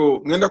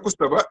so ngenda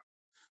kusaba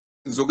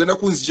nzogenda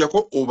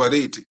kunzijako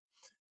obaleete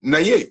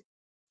naye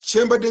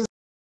kyembadde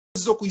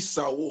nziza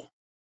okuyisaawo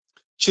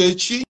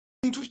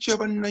kyekintu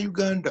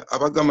ky'abannayuganda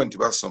abagamba nti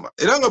basoma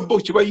era nga bo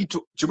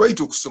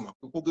kibayita okusoma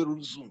kwogera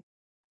oluzungu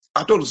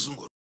ate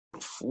oluzungu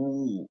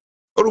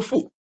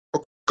olufu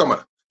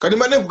okamala kati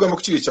mane nkugamba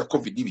ku kiri ekya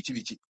covid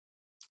biki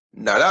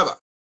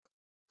nalaba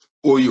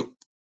oyo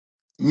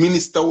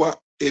minisita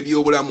wa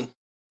ebyobulamu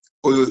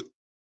oyo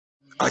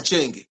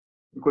Achenge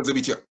bikoze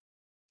bitya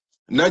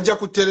najja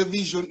ku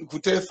television ku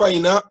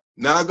telefina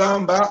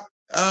n'agamba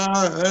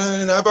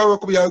n'ababa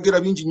ku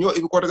byagera bingi nnyo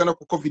ebikwatagana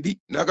ku covid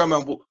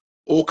n'agamba mbu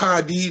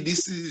okadi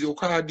this is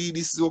okadi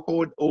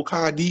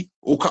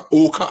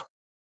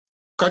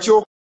kati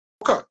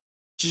oka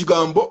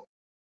kigambo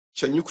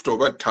kya nyukuta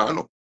oba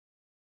 5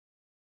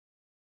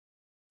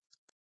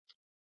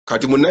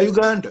 kati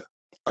munnayuganda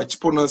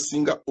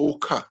akiponansinga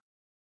oka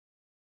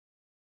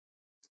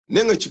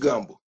nenga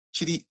kigambo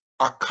kiri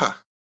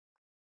aka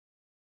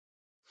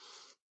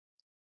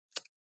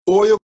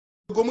oyo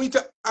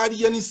gomuyita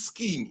alien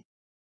skin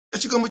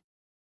ekigambo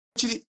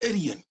kiri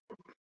alien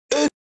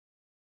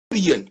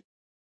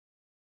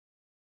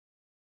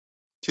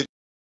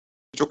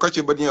kyokka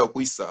kyembadde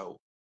okuyisaawo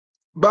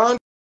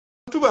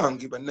bantu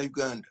bange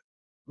bannayuganda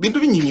bintu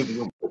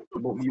binyinyi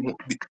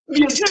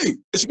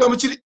ekigambo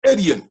kiri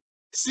alien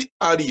si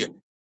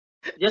alien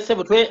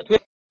jasebo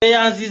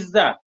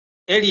tweyanzizza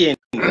alien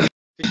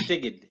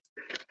tukitegedde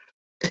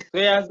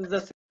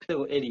tweyanzizza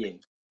sebo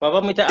alien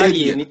baba mwita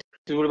alien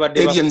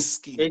tulibadde alien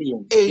skin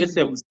alien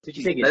jasebo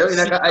tukitegedde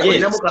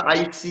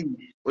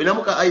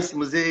oyinamuka ice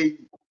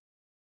muzeeyi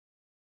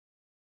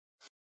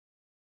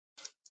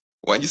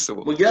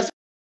wanjisebo mugira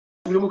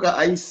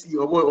mulimuka ice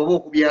oba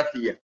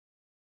okubyafiya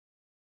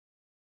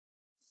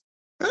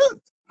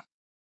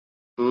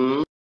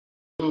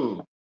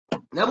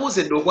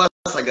Nabuze ndo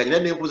kwasaganya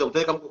nempuza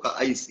kuteka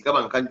muka ice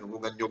kama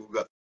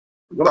nkanyoga.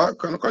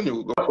 Kano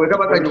kanyoga.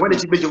 Kama kanyoga ne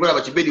chibejo kola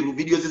bachibedi mu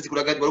videos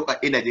zikulaga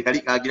baluka energy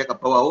kali kagira ka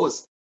power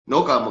horse.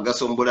 No ka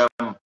mugaso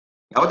mbolamu.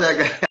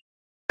 Abataga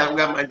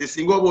ngamba nti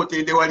singo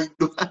botende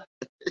walido.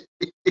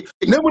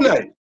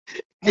 Nebunayi.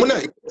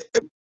 Munayi.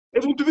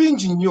 Ebintu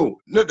bingi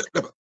nnyo.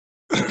 Nadaba.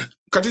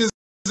 Kati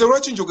nze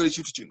lwaki njogera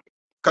ekintu kino?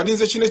 Kati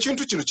nze kino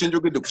ekintu kino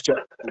kyenjogedde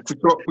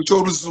ku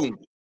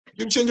ky'oluzungu.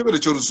 Kyenjogedde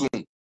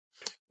ky'oluzungu.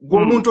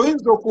 Gwomuntu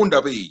oyinza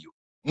okundaba eyo.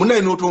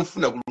 Munayi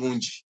n'otonfuna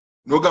bulungi.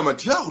 N'ogamba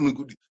nti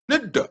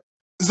nedda.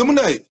 Nze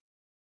munayi.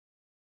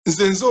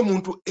 Nze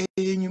omuntu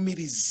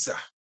eyenyumiriza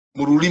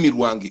mu lulimi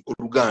lwange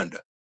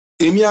Oluganda.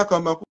 Emyaka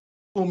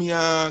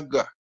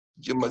 10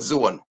 gye maze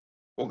wano.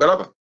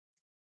 Ogalaba?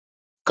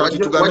 Kati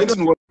tugambe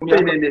nti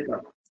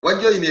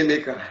wajjo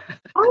inemeka.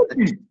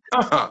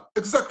 Aha,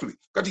 exactly.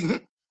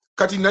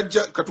 Kati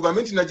najja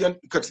katugambe nti najja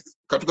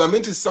katugambe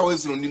nti sawa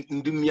zino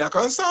ndi myaka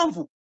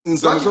 7.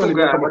 Nze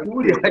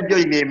wajjo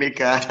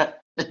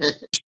inemeka.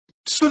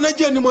 So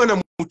najja ni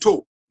mwana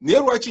muto. Naye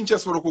lwaki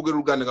nkyasobola okwogera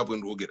Oluganda nga bwe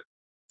ndwogera?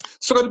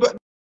 So kati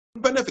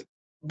banafe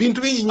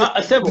bintu bingi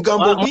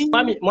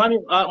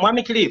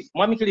Mwami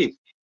Cliff.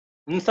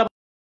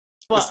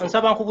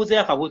 Nsaba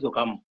nkubuzeeyo akabuuzo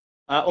kamu.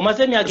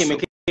 Omaze emyaka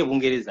emeka e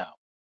Bungereza?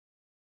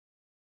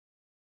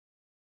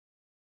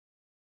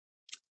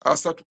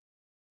 3.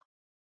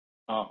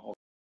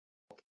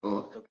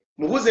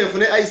 Mubuze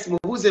mfune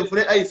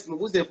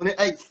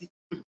ice.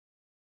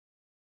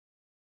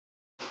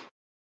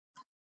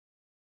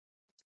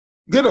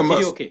 Genda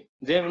mas. Okay.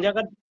 Nze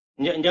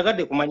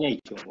njagadde kumanya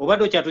ekyo.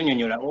 Obadde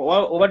okyatunyonyola.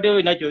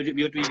 Obadde nakyo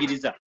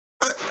byotuyigiriza.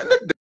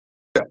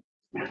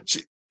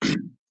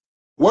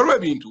 Waliwo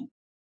ebintu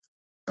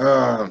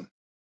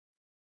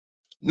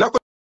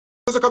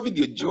nakoze ka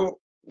video jo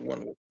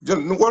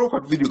waliwo ka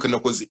video ke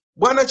nakoze.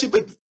 Bwana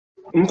Kibedi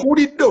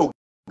nkuulidde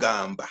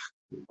ogamba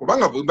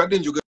kubanga mbadde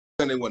njogera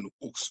naye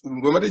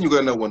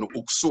wano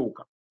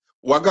okusooka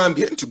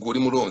wagambye nti gwe oli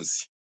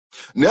mulonzi.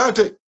 Naye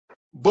ate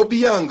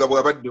Bobi yanga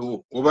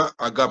bw'abaddewo oba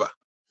agaba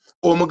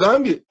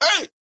omugambye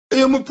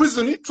eyo mu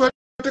prison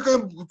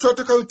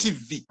twatekayo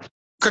TV.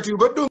 Kati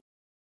obadde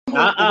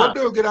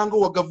ogeranga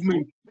wa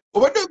gavumenti.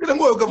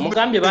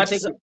 Mugambye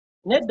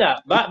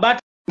nedda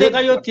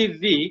baatekayo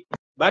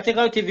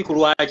TV ku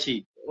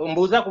lwaki?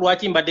 Mbuuza ku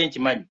lwaki mbadde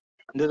nkimanyi.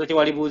 Ndowooza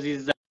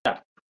tewalibuuzizza.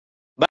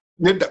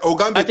 Nedda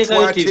ogambye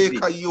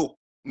twateekayo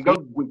nga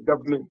gwe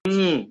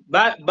gavumenti.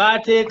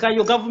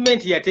 Baateekayo,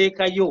 gavumenti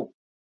yateekayo.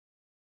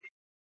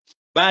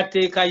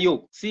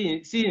 Baateekayo,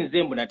 si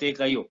nze mbu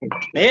nateekayo.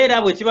 Naye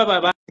era bwe kiba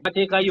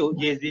baateekayo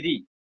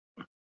gyeziri.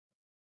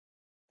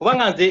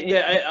 Kubanga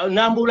nze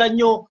nambula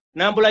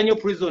nnyo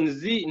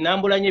prisons,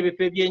 nambula nnyo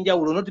ebifo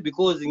ebyenjawulo, not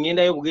because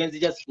ngendayo bugenzi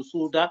just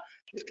kusuuta.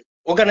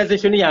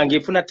 Organization yange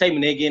efuna time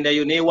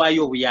negendayo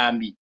neewaayo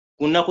obuyambi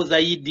ku nnaku za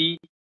Eid,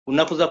 ku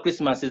nnaku za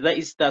Christmas, za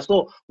Easter.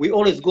 So we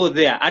always go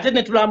there. Ate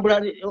ne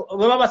tulambula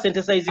baba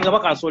synthesizing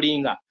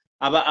bakansolinga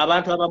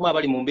abantu abamu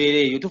abali mu mbeera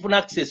eyo tufuna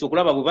access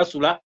okulaba bwe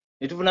basula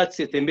ne tufuna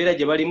access embeera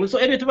gye balimu. So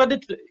ebyo tubadde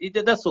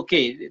that's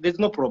okay, there's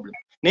no problem.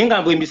 Naye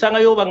nga mbwe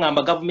mbisangayo oba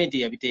ngamba government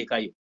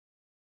yabiteekayo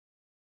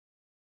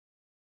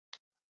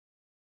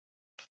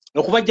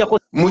okubajjako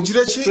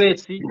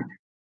stress.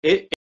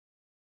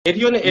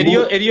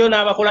 Eriyo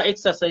n'abakola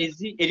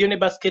exercise, eriyo ne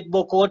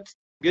basketball court,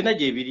 byonna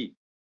gye biri.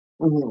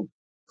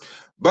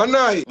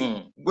 Banaye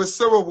gwe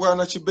ssebo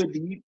Bwana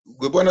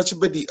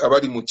Kibedi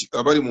abali mu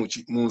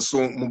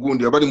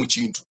gundi abali mu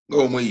kintu nga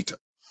omweyita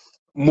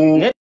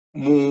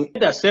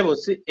nedda ssebo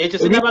ekyo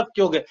sinaba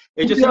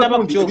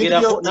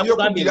kukyogerako.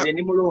 Nakugambye nze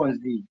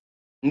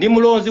ndi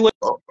mulonzi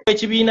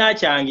w'ekibiina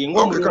kyange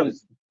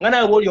ng'omulonzi nga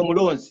nawe bw'oli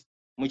omulonzi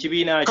mu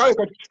kibiina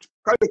kyo.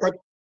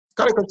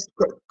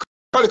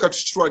 Kale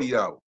katutwalire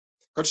awo.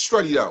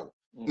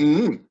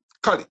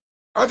 Kale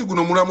ati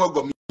guno mulamwa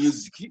gwa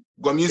music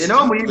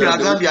nawo muyimbi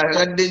agambye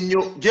agadde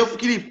nnyo Jeff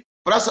Cliff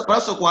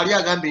Praso kwali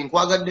agambye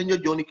nkwagadde nnyo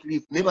John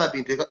Cliff ne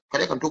babinte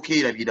kale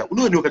kantokeerabira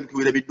uno ndio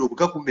kantuwirabidde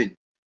obukakumenya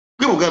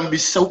gwe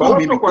mugambisa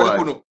ukumbi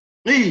kwali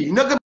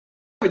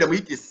nagambira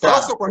muyite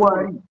Praso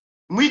kwali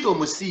muyite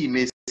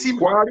omusiime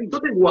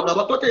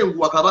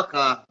totenguwa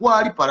kabaka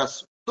kwali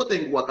Praso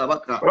totenguwa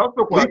kabaka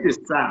muyite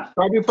star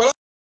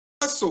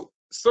Praso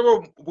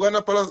sebo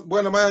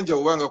Bwana Mayanja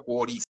ubanga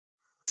kuoli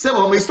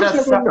sebo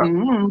muyita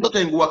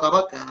totenguwa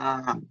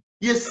kabaka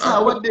yes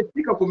wadde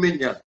fika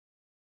kumenya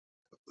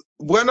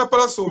Bwana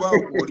Praso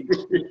ubanga kuoli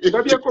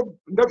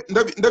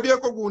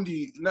ndabyako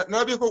gundi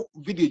nabyako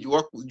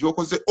video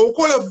gyokoze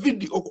okola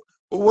video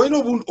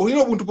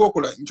oyina obuntu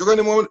bwokola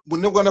njogane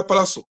ne Bwana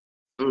Praso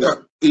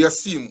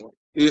yasimwa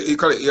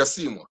kale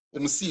yasimwa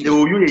omusiime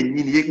oyo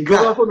yennyini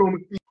yegako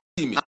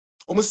n'omusiime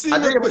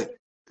omusiime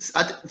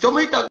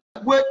tomuyita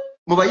gwe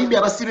mu bayimbi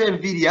abasiba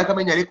enviiri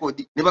yakamenya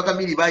rekodi ne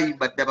bakamiri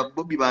bayimba ddaba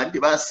Bobi bandi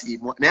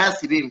basiimwa naye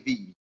asiba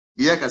enviiri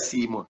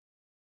yeyakasiimwa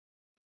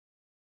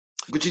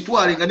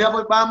gukitwale nga ne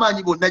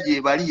bamaanyi bonna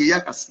gye bali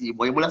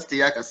yeyakasiimwa emulasite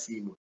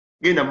yakasiimwa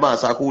genda mu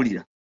maaso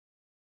akuwulira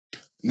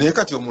naye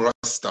kati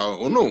omurasta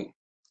ono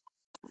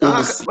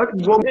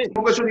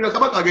Mugashonga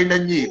kabaka agenda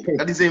nnyo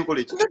kadize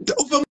enkole ki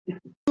uva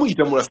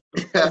muyita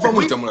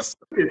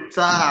mulasta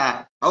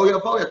saa au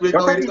yapawo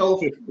yatuleka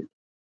werekawo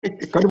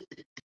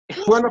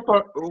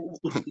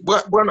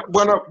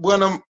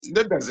bwana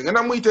ndeddaze nga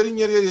namuyita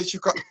erinnya lye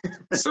lyekika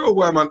so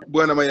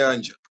bwana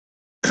mayanja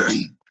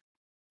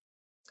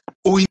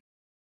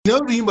oyina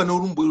oluyimba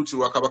n'olumu bwe luti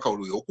lwa kabaka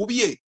olwo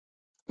okubye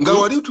nga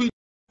wali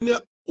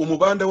tulina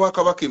omubanda wa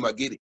kabaka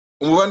Emagere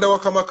omubanda wa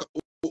kabaka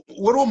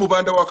waliwo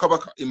omubanda wa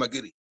kabaka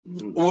Emagere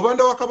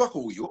omubanda wa kabaka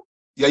oyo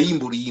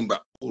yayimba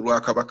oluyimba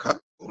olwa kabaka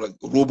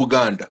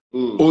olw'Obuganda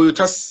oyo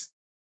tasi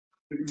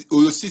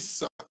oyo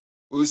sissa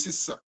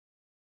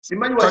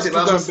simanyi wase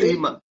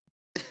bamusiima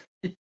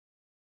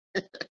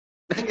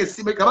nange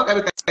sibe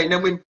kabaka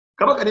kainamu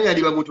kabaka naye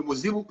yali muntu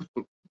muzibu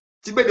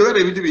kibedde olaba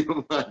ebintu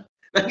bino mwana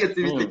nange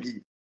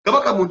sibitegeera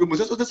kabaka muntu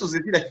musoso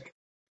zitira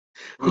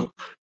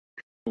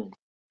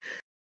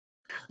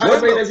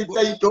abaina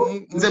zitaito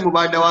nze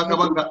mubanda wa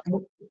kabaka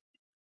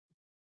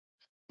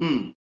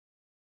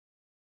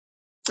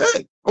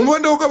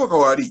omubanda wa kabaka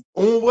wali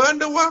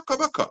omubanda wa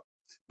kabaka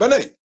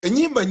banaye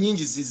enyimba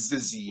nyingi zizze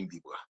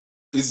ziyimbibwa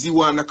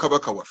eziwaana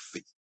kabaka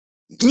waffe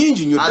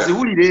nyingi nnyo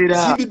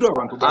aziwulira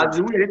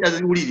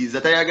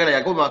aziwuliriza tayagala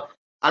yakoma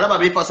alaba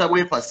befasa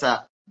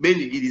bwefasa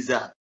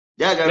benigiriza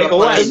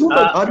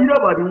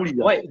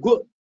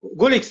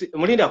Gulix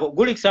mulinda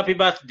Gulix happy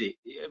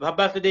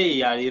birthday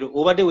ya lero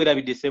obadde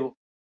werabidde sebo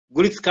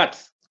Gulix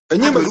cuts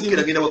enyimba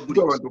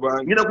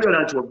ngenda kulya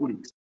lanchi wa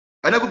Gulix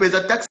ana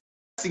kubeza taxi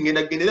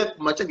ngenda gendera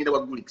macha ngenda wa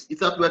Gulix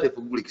it's happy birthday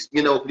for Gulix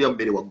ngenda okulya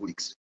mbere wa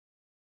Gulix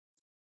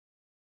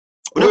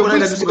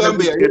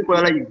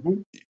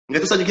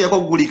ngatusanyikira kwa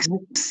Gulix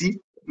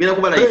ngenda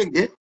kuba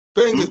live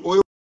Peng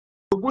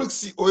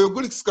oyo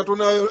Gulix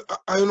katona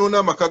ayonona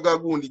amakaga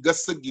gundi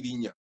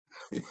gasegirinya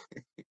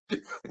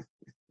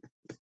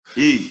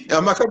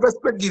amakaga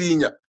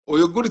segirinya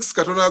oyo Gulix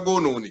katona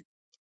agonone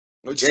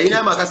yayina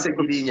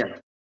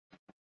amakasegirinya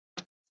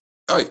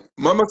ai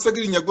mama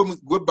segirinya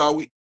gwe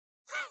bawe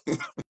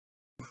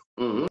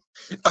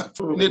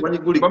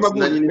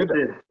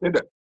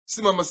neda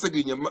si mama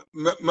segirinya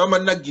mama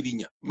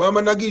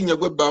nagirinya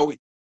gwe bawe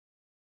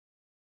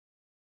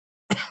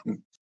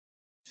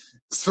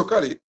so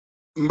kale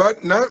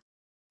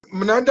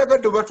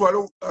mnandagadde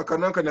batwala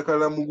akananka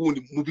nakala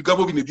mugundi mu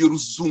bigabo bino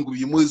by'oluzungu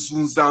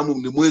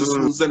byemwezunzaamu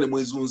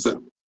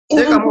nemwezunza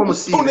tekamu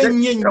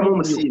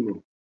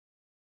omusime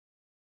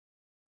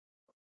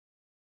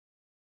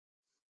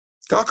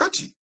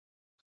kakati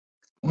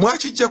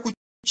mwakijja ku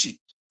ki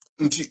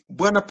nti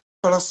bwana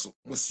Palaso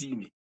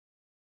musiime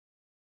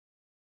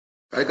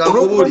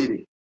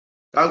kankubulire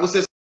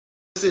kankusese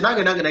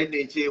nange nayi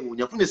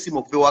nekyewuunya funa essimu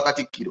okuva ewa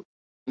Katikkiro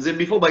nze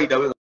before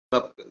bayidawe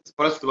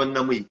Palaso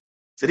tebannamwi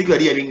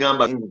Serikali yali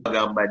yabingamba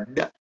agamba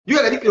dda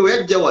juya Katikkiro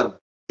yajja wano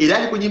era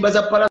ali ku nyimba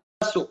za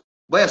Palaso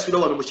bayasula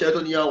wano mu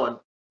Sheraton ya wano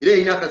era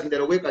yina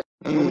akazindalo bweka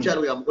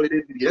omukyalo yamukolera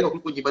ebibiri era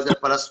kuli ku nyimba za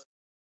Palaso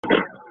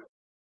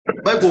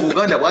bayi ku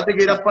Buganda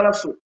bwategeera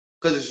Palaso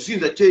kazi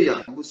susinza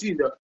cheya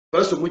musinda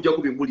Palaso mujja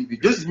kubimbuli bi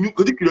just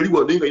Katikkiro ali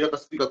wano nga ina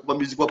kasipika kuba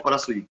music wa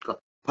Palaso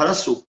yika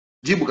Palaso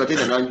jibu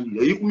katenda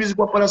nanjulira yi ku music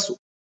wa Palaso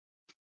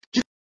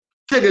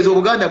kitegeeza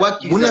Obuganda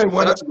bwakkiriza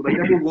Palaso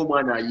bayina ngo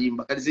omwana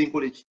ayimba kati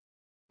zenkole ki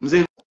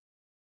nze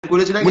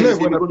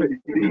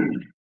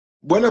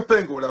Bwana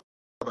Peng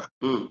olaba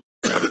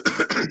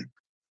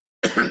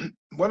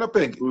Bwana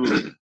Peng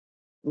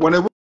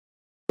bwana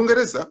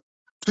Bungereza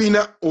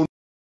tuina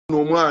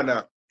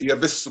omwana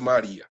yave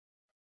Somalia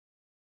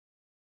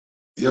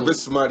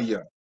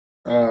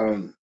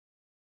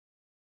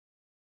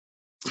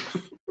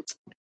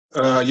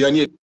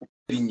yani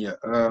erinya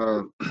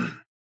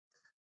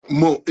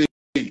mo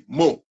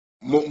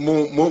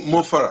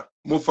fara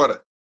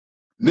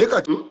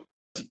nekati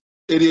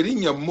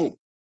erinya mo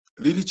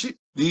lirichi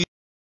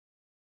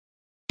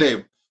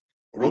name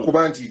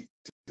olwokuba nti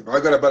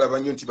tebagala balaba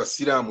nnyo nti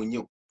basiraamu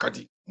nnyo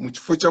kati mu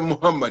kifo kya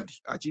Muhammad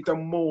akiyita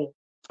mo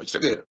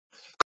akitegeera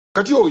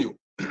kati oyo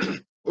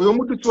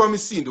omuntu wa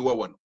misinde wa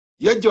wano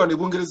yajja wano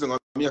Bungereza nga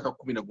myaka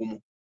 11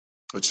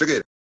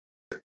 akitegeera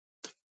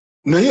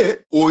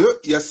naye oyo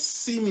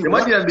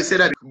yasiimibwa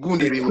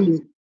gundi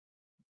ebimu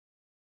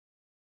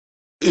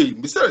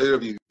bisera lero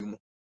bibimu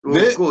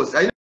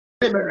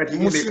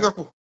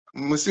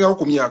musingako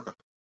ku myaka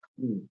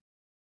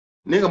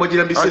nenga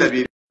mwagira bisera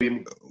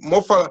bibimu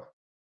mofala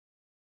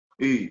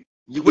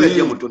jikula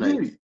ya moto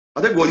naye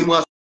ate goli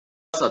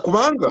mwasa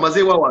kubanga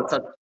mazee wa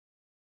WhatsApp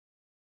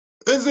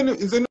nze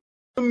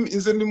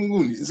ni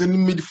mguni nze ni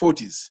mid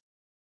 40s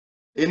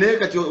ene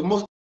kati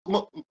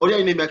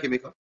oli ine myaka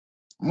emeka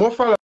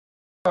mofala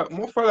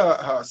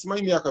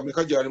simanyi myaka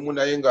meka gyali mu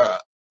naye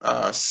nga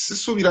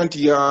sisuubira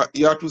nti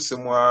yatuuse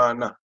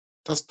mwana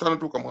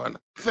tanatuuka mwana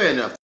fair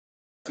enough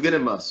tugende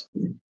maaso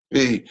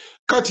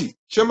kati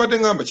kyembadde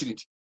ngamba kiri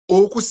nti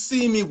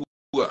okusiimibwa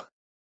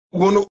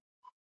ono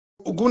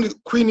gundi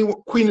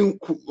queen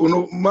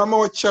ono mama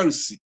wa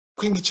Charles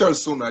King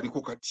Charles ono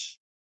aliko kati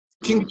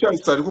King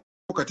Charles aliko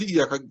kati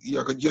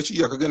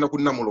yakagenda ku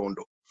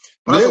Namulondo.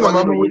 Naye nga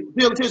mama we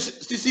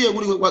sisi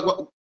yeguli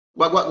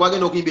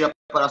wagenda okuyimbira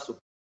Paraso.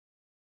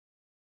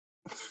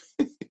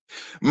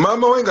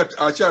 Mama we nga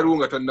akyaliwo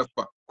nga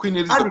tannafa. Queen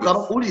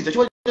Elizabeth. Uliza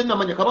chwa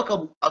namanya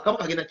kabaka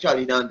agenda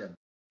kyali London.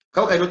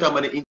 Kabaka ino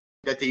tamane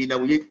indateyina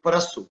buye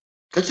Paraso.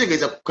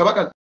 Kachegeza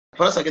kabaka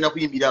Paraso agenda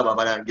kuyimbira aba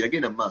abalangira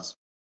agenda mu maaso.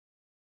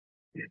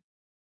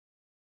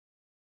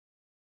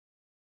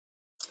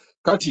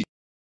 Kati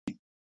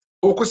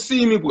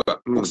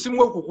okusiimibwa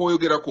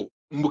okukwoyogerako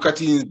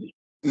mbukati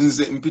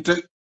nze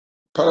mpite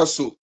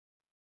Paraso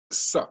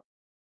sa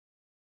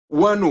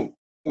wano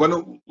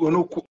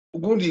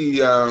gundi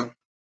ya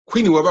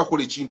Queen waba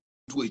akola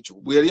ekintu ekyo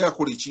bwe yali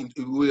akola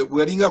ekintu bwe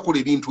yali akola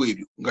ebintu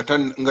ebyo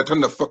nga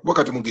tannafa kuba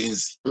kati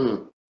mugenzi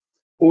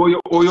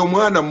oyo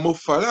mwana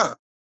Mofala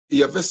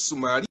yava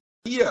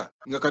Somalia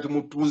nga kati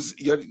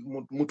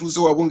mutuuze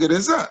wa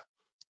Bungereza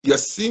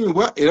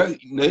yasiimibwa era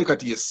naye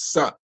kati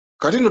yessa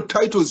kati no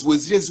titles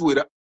weziri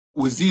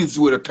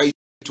ziwera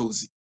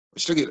titles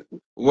okitegera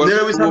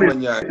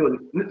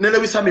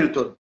Lewis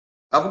Hamilton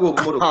avuga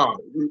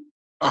obumoro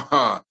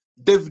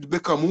David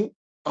Beckham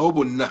aho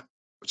bonna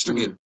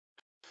okitegera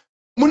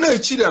muna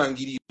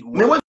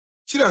ekirangirirwa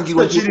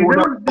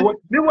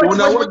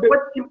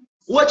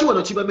waki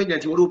wano kibamenya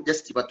nti waliwo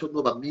just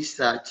batono ba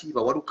Misaki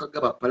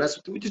bawalukaga ba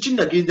Paraso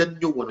kinagenda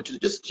nnyo wano kino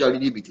just kyali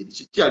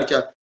limited kyali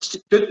kya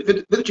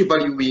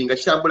tetukivaluinga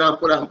kitambula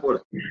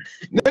mpola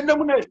nenda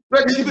muna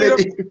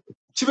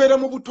kibeera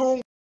mu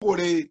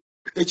butongole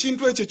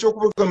ekintu ekyo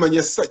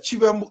ekyokubagamanya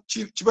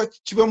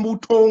kiba mu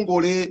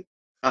butongole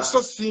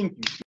so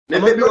simple ne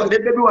baby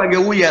wange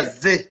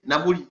wuyaze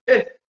namuli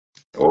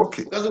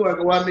okay mukazi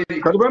wange wa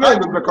America kati banaye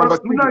kamba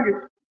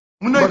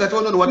munange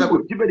katono watako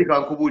kibedi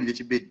kankubulire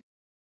kibedi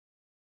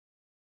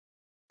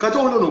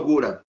katono no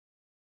gola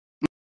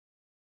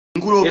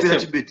nkulo opera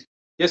kibedi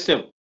yes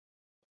sir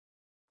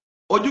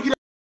ojukira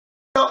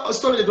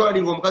story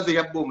twali ngo mukazi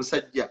yabba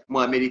omusajja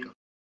mu America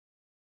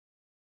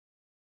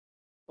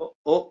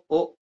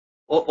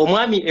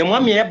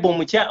omwami yabba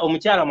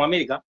omukyala mu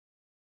America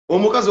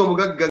omukazi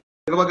omugagga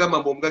bagamba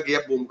mbo omugagga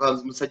yabba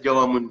omukazi musajja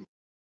wa munne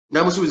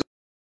namusubiza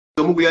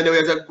omuguyande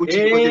yaza guchi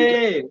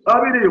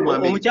abiri mu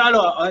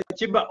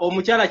America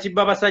omukyala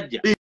kibba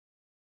basajja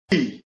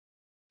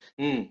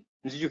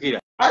nzijukira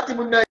ati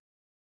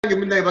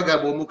munnaye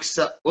bagamba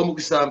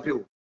omukisa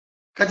mpewo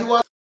kati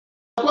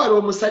watwala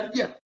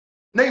omusajja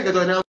naye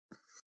katwana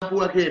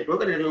nampuwa kepe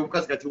okalera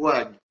omukazi kati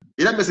wange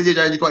era message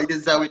yange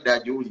twalirizaawo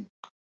eddaji uli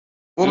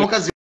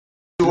omukazi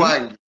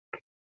wange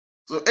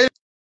so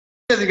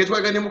ezinge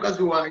twagane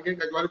mukazi wange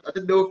nga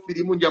ateddewo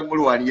firimu nja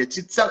mulwaniye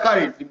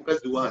kitsakalenti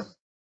mukazi wange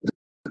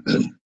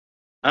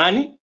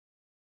ani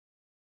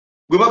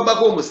gwe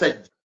babbako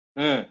omusajja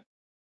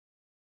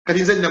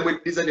kati nze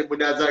namweddiza ne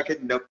munazaako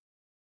ennaku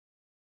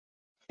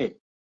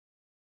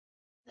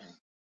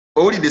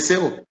owulidde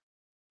sebo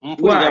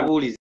mpulira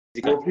buulizi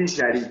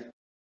officially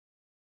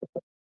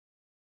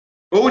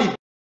owulidde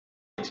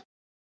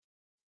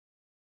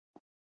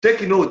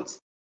take note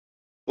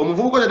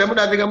omuvubuka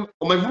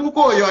omuvubuka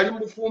oyo ali mu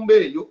bufumbo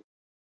eyo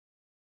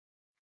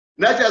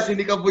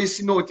nakyasindika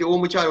voice note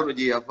ow'omukyalo ono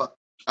gye yava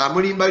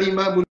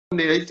amulimbalimba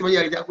munne simanyi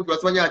yakujwa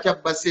simanyi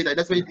akyabba ssente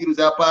alina simanyi diiru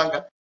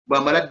zapanga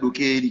bw'amala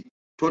adduka eri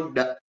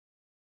todda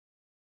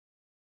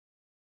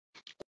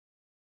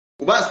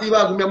kuba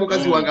siiba agumya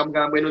mukazi wange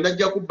amugambo eno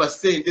najja kubba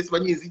ssente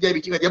simanyi nzija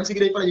ebikinga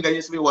jamusigira ebifaananyi nga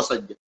yeesibe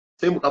wasajja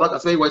simanyi mukabaka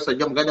simanyi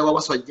wasajja muganda wa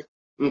wasajja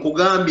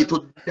nkugambye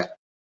todda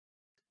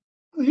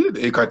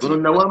ono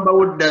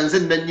nawambawo dda nze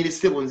nannyini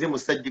ssebo nze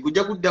musajja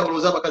gujja kudda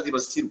olowooza abakazi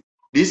basiru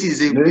this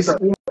is an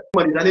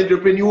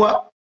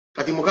entrepreneur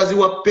kati mukazi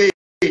wa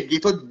Peng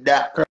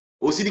todda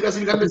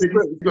osirikasirika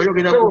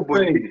oyogera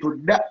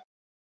todda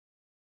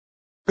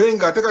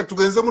Peng ate kati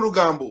tugenze mu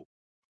lugambo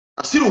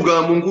si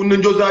lugambo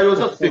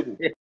njozaayoza ssebo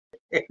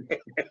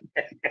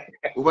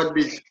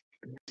ubadde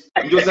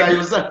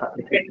njozaayoza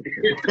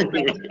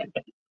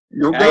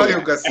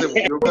yogayoga ssebo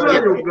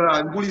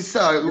yogayoga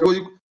ngulisa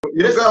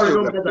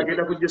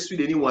agenda kujja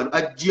Sweden wano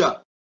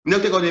ajja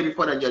nakuteekawo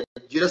n'ebifaananyi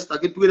ajja era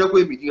tugenda ku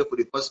emitinga for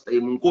the first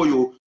time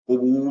nk'oyo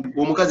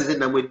omukazi ze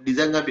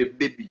namweddiza ngambye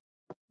baby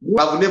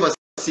I've never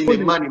seen a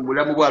man in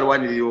mulamu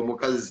bw'alwanirira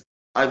omukazi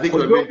I think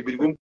you're going to be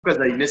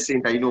omukazi alina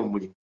essente alina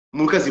omulimu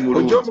mukazi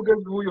mulungi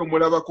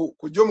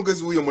kujja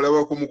omugezi wuyo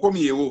mulabako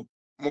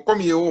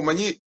mukomyewo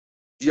omanyi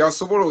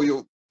yasobola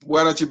oyo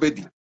bwana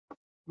Kibedi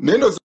naye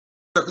ndoza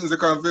nze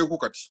kanveeko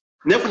kati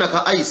nefuna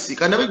ka ice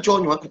kanabe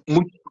kyonywa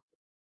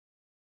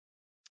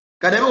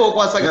kanabe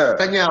wokwasa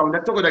kanyaawo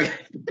natokota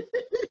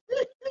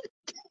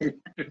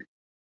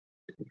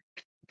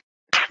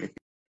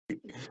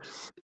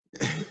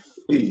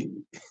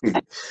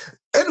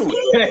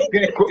anyway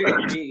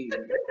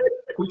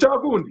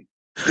kukyagundi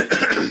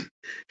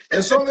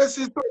ensonga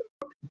esizo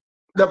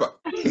daba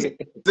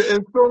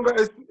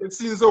ensonga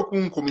esinza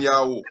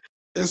okunkomyawo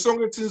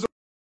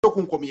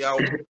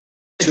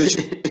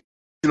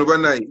kino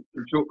banaye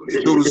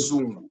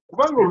ekyoluzungu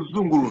kubanga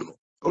oluzungu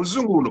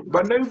luno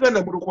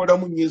bannayuganda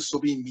mulukolamu nnyo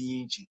ensobi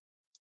nnyingi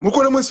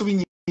mukolamu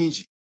ensobi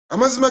nnyingi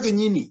amazima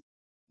gennyini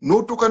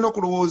n'otuuka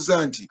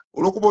n'okulowooza nti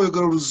olw'okuba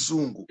oyogera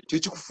oluzungu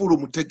kyekikufuula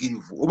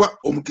omutegeevu oba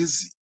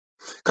omugezi.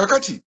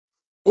 Kakati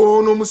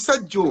ono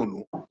omusajja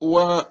ono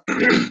wa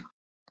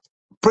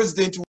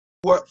president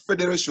wa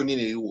federation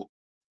eriwo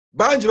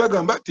bangi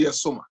bagamba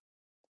teyasoma.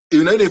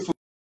 Eyo nayo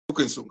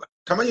neefuuka ensonga.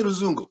 Tamanyi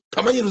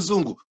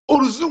luzungu.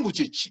 Oluzungu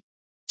kyeki?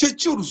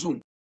 Kyeki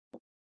oluzungu?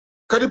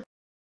 Kati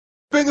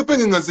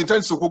penge nga nze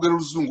ntandise okwogera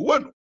oluzungu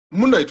wano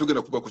munnaye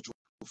togenda kuba ku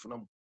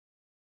kyokufunamu.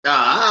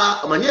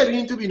 Amanyi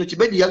ebintu bino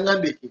Kibedi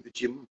yangamba ekintu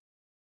kimu.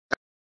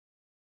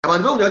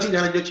 Abantu bawulira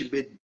bakinyana nnyo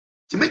Kibedi.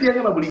 Kibedi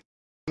yangamba buli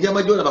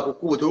nyama gyona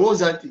bakukuba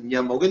tolowooza nti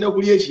nyama ogenda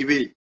okulya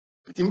ekibe.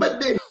 Kati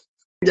mbadde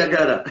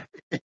njagala.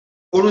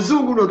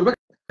 Oluzungu no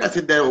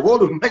tubakase ddala oba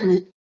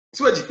olumanyi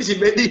siwa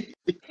Kibedi.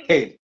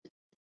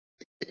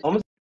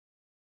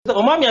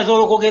 Omwami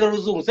asobola okwogera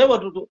oluzungu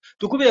sebo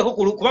tukubireko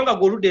kubanga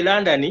gw'oludde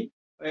London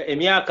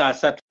emyaka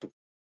 3.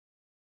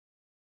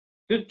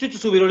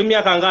 Tutusuubira oli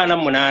myaka nga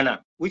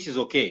 48, which is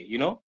okay, you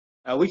know,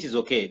 which is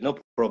okay, no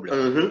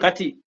problem.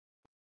 Kati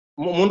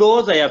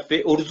mundowooza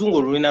yaffe oluzungu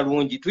olulina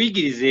lungi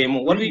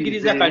tuyigirizeemu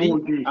watuyigiriza kali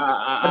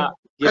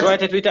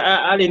yetwayita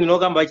tuyita alien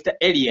n'ogamba bakita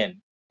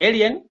alien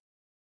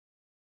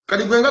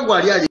kati gwe nga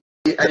gwali ali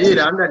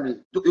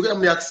London yogera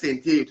mu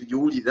accent eyo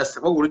tugiwulira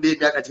saba oludde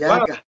emyaka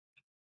tyaga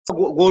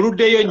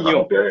gw'oluddeyo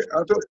nnyo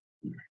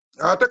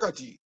ate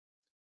kati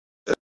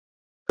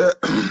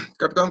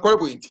kankole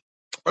bwinti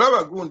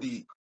olaba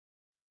gundi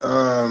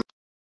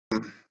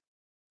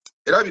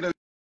era bino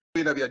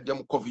byajja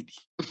mu COVID.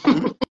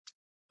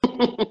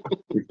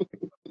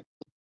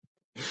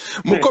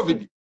 Mu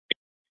COVID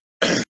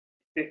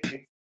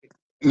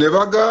ne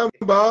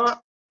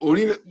bagamba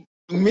oli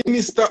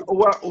minister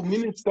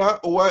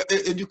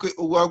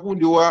wa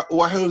gundi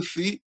wa health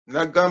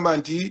nagamba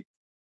nti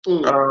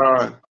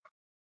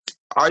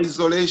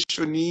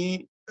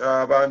isolation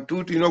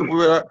abantu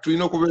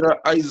tulina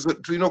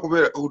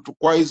okubeera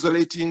tukwa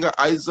isolating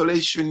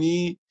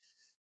isolation.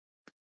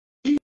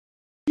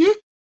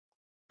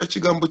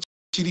 Ekigambo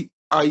kiri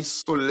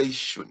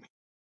isolation.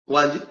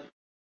 Wanji?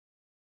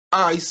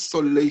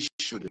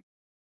 Isolation.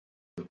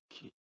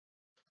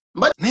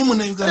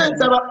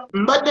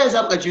 Mbadde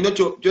nsaba kino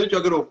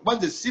kyogera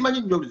okubanze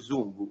simanyi nnyo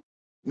oluzungu.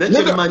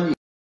 Nakye mmanyi.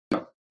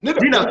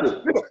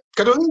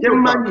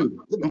 Kyemmanyi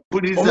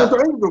mpuliriza.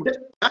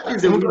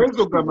 Nze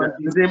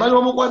mmanyi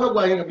omukwano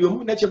gwange nga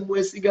byomu nakye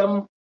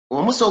mwesigamu.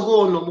 Omusogo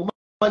ono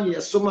mumanyi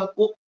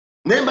yasomako.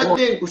 Naye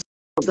mbadde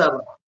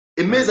nkusaba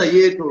emmeeza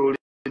yeetoolole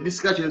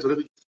discussion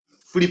ezo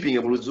flipping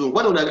mu luzungu.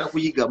 Wano onagala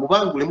kuyiga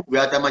mubangulemu ku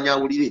byatamanya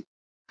awulire.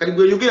 Kati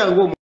gwe yogera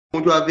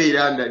ng'omuntu ava e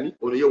London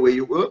ono yo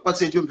weeyo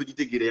pasenti omuntu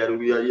gitegeera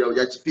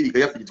ya kifirika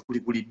yaffe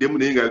gikuliddemu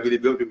naye nga yogera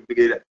ebyo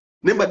bitegeera.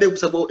 Naye mbadde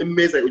nkusaba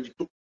emmeeza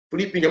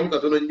flipping mu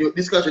katono nnyo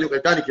discussion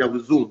ekatandikira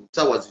luzungu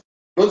sawazi.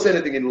 Don't say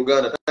anything in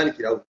Uganda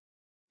tandikirawo.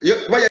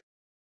 Kuba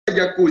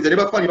yajja kuwuliza ne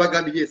bafani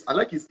bagambye yes I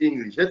like his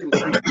English. Let him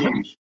speak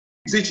English.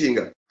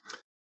 Switchinga.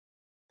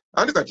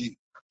 Ate kati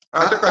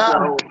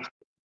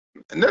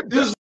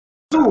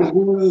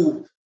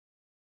Zungu.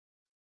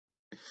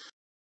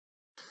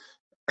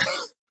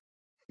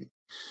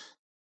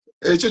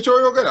 Ekyo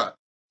kyoyogera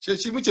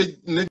kyekimu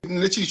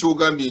nekiri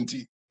kyogambye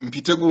nti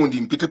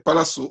mpite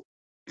palaso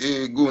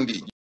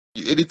gundi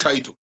eri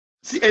title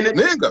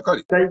naye nga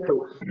kale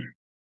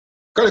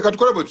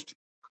katukole bwe tuti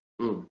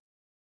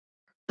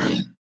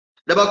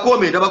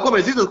dabakome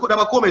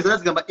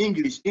zigamba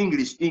English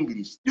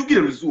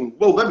yogera luzungu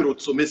ba ogambira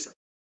otusomesa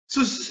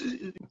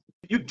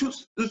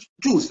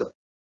kyusa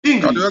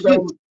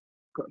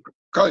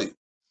kale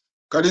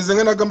nze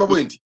ngenda gamba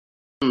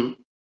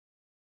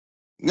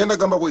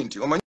bwe nti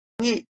omanyi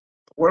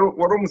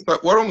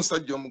wali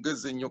omusajja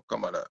omugezi ennyo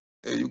kamala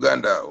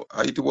Uganda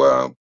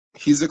ayitibwa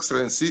His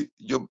Excellency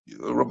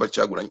Robert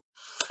Kyagulanyi.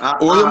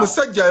 Oyo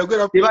musajja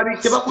ayogera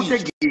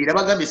tebakutegeera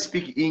bagambye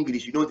speak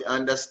English you don't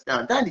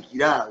understand.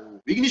 Tandikira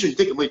awo biginisho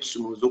kitekemu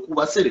ekisumuluzo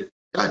kuba sere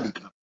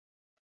tandika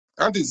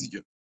anti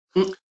nzija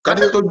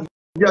kati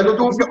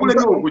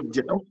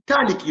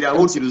tandikira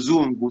awo ti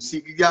luzungu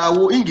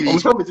sigawo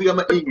English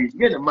omuzigama English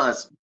genda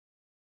maaso.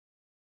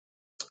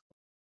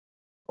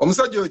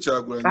 Omusajja oyo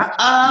Kyagulanyi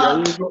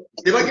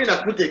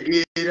tebagenda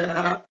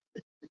kutegeera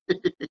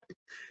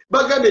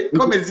bagambe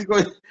comments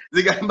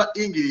zigamba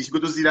English gwe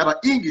toziraba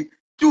English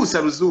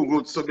kyusa luzungu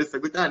otusomesa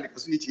gwe tandika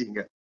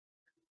switchinga.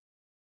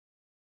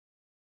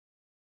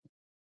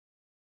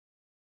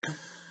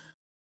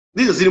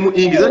 Zizo ziri mu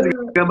English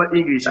zigamba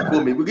English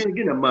kome gwe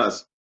genda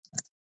maaso.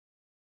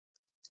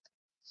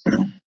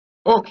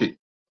 Okay.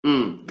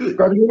 Good.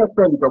 Kati ngenda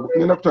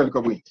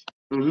kutandika bwingi.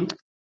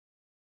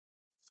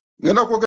 Ngenda